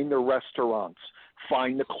 Find the restaurants.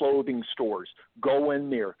 Find the clothing stores. Go in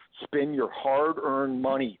there. Spend your hard-earned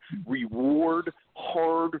money. Reward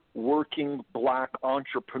hard-working Black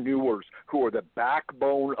entrepreneurs who are the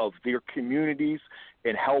backbone of their communities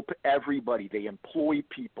and help everybody. They employ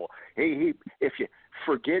people. Hey, if you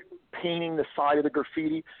forget painting the side of the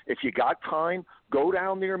graffiti, if you got time, go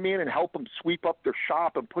down there, man, and help them sweep up their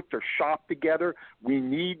shop and put their shop together. We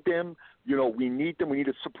need them. We need them. We need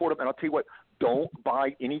to support them. And I'll tell you what, don't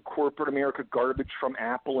buy any corporate America garbage from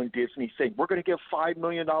Apple and Disney saying we're going to give $5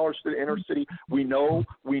 million to the inner city. We know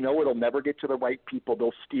it'll never get to the right people.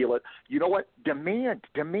 They'll steal it. You know what? Demand,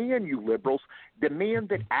 you liberals. Demand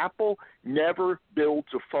that Apple never builds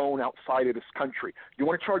a phone outside of this country. You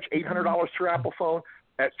want to charge $800 for your Apple phone?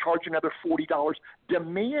 Charge another $40.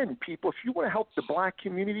 Demand, people, if you want to help the black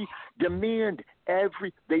community, demand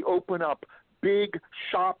they open up big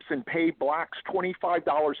shops and pay blacks $25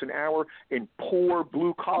 an hour and poor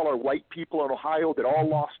blue-collar white people in Ohio that all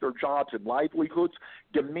lost their jobs and livelihoods.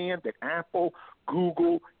 Demand that Apple,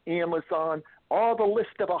 Google, Amazon, all the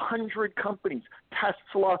list of 100 companies,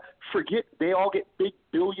 Tesla, forget they all get big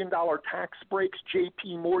billion-dollar tax breaks,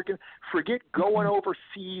 J.P. Morgan, forget going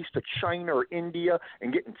overseas to China or India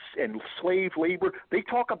and getting slave labor. They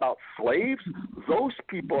talk about slaves. Those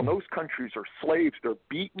people in those countries are slaves. They're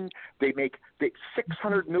beaten.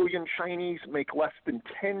 600 million Chinese make less than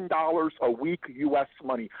 $10 a week U.S.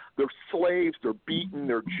 money. They're slaves. They're beaten.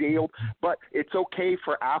 They're jailed. But it's okay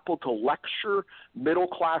for Apple to lecture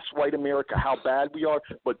middle-class white America how bad we are,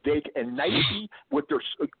 but Nike, with their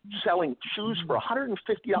selling shoes for $150.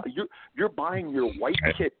 You're buying your white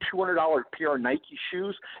kid $200 pair of Nike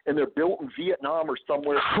shoes, and they're built in Vietnam or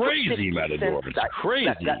somewhere. Crazy, Matador. Crazy.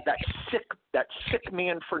 That sick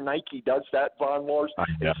man for Nike does that, Von Lars,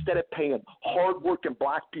 instead of paying hard-working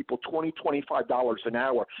black people $25 an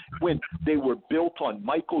hour when they were built on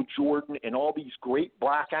Michael Jordan and all these great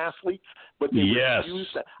black athletes, but they refuse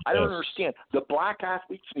that. I don't understand. The black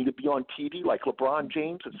athletes need to be on TV like LeBron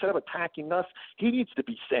James. Instead of attacking us, he needs to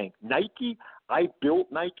be saying, Nike, I built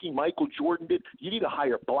Nike, Michael Jordan did. You need to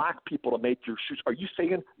hire black people to make your shoes. Are you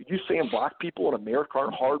saying black people in America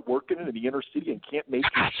aren't hard working in the inner city and can't make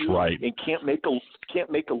your shoes and can't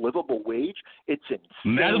make a livable wage? It's insane.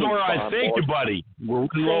 Matador, I thank you, buddy. We're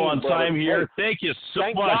low on time here. Thank you so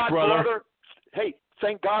much, brother. Hey,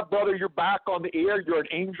 thank God, brother, you're back on the air. You're an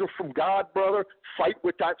angel from God, brother. Fight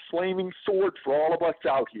with that flaming sword for all of us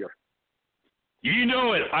out here. You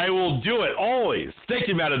know it. I will do it always. Thank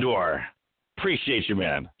you, Matador. Appreciate you,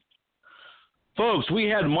 man. Folks, we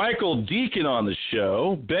had Michael Deacon on the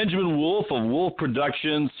show, Benjamin Wolf of Wolf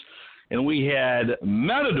Productions, and we had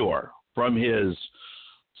Matador from his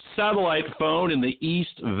satellite phone in the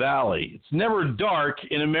East Valley. It's never dark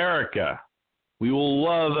in America. We will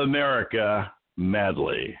love America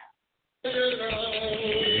madly.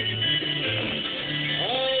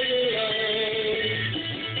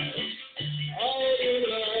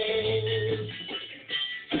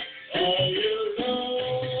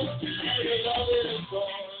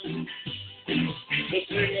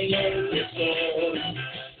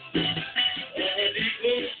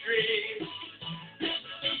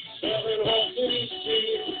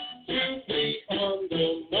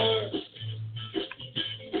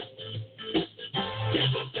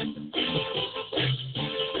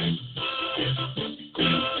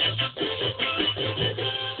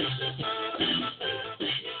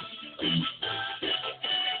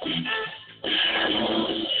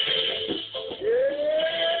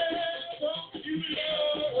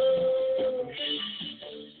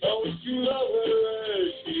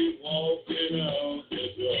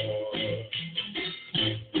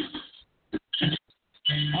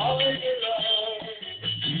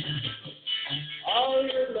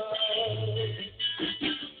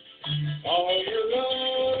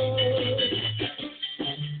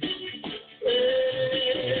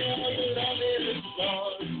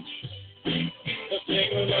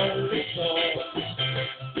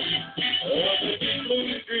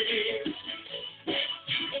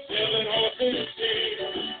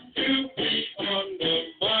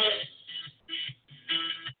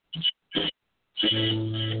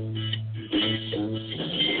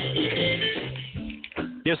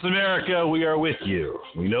 Yes, America, we are with you.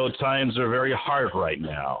 We know times are very hard right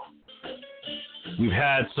now. We've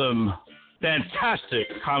had some fantastic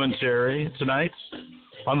commentary tonight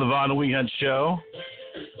on the Von Wehunt Show.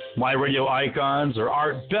 My radio icons are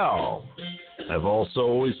Art Bell. I've also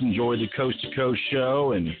always enjoyed the Coast to Coast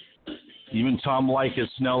show and even Tom Likas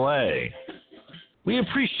in L.A. We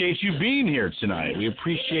appreciate you being here tonight. We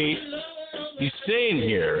appreciate you staying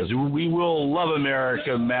here, as we will love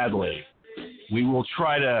America madly. We will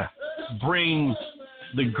try to bring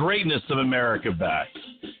the greatness of America back.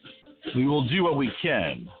 We will do what we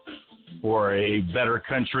can for a better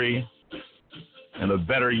country and a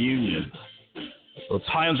better union. The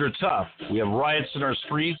times are tough. We have riots in our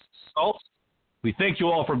streets. We thank you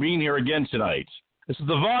all for being here again tonight. This is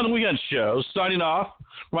the Von Wehunt Show, signing off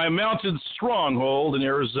from my mountain stronghold in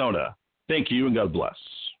Arizona. Thank you and God bless.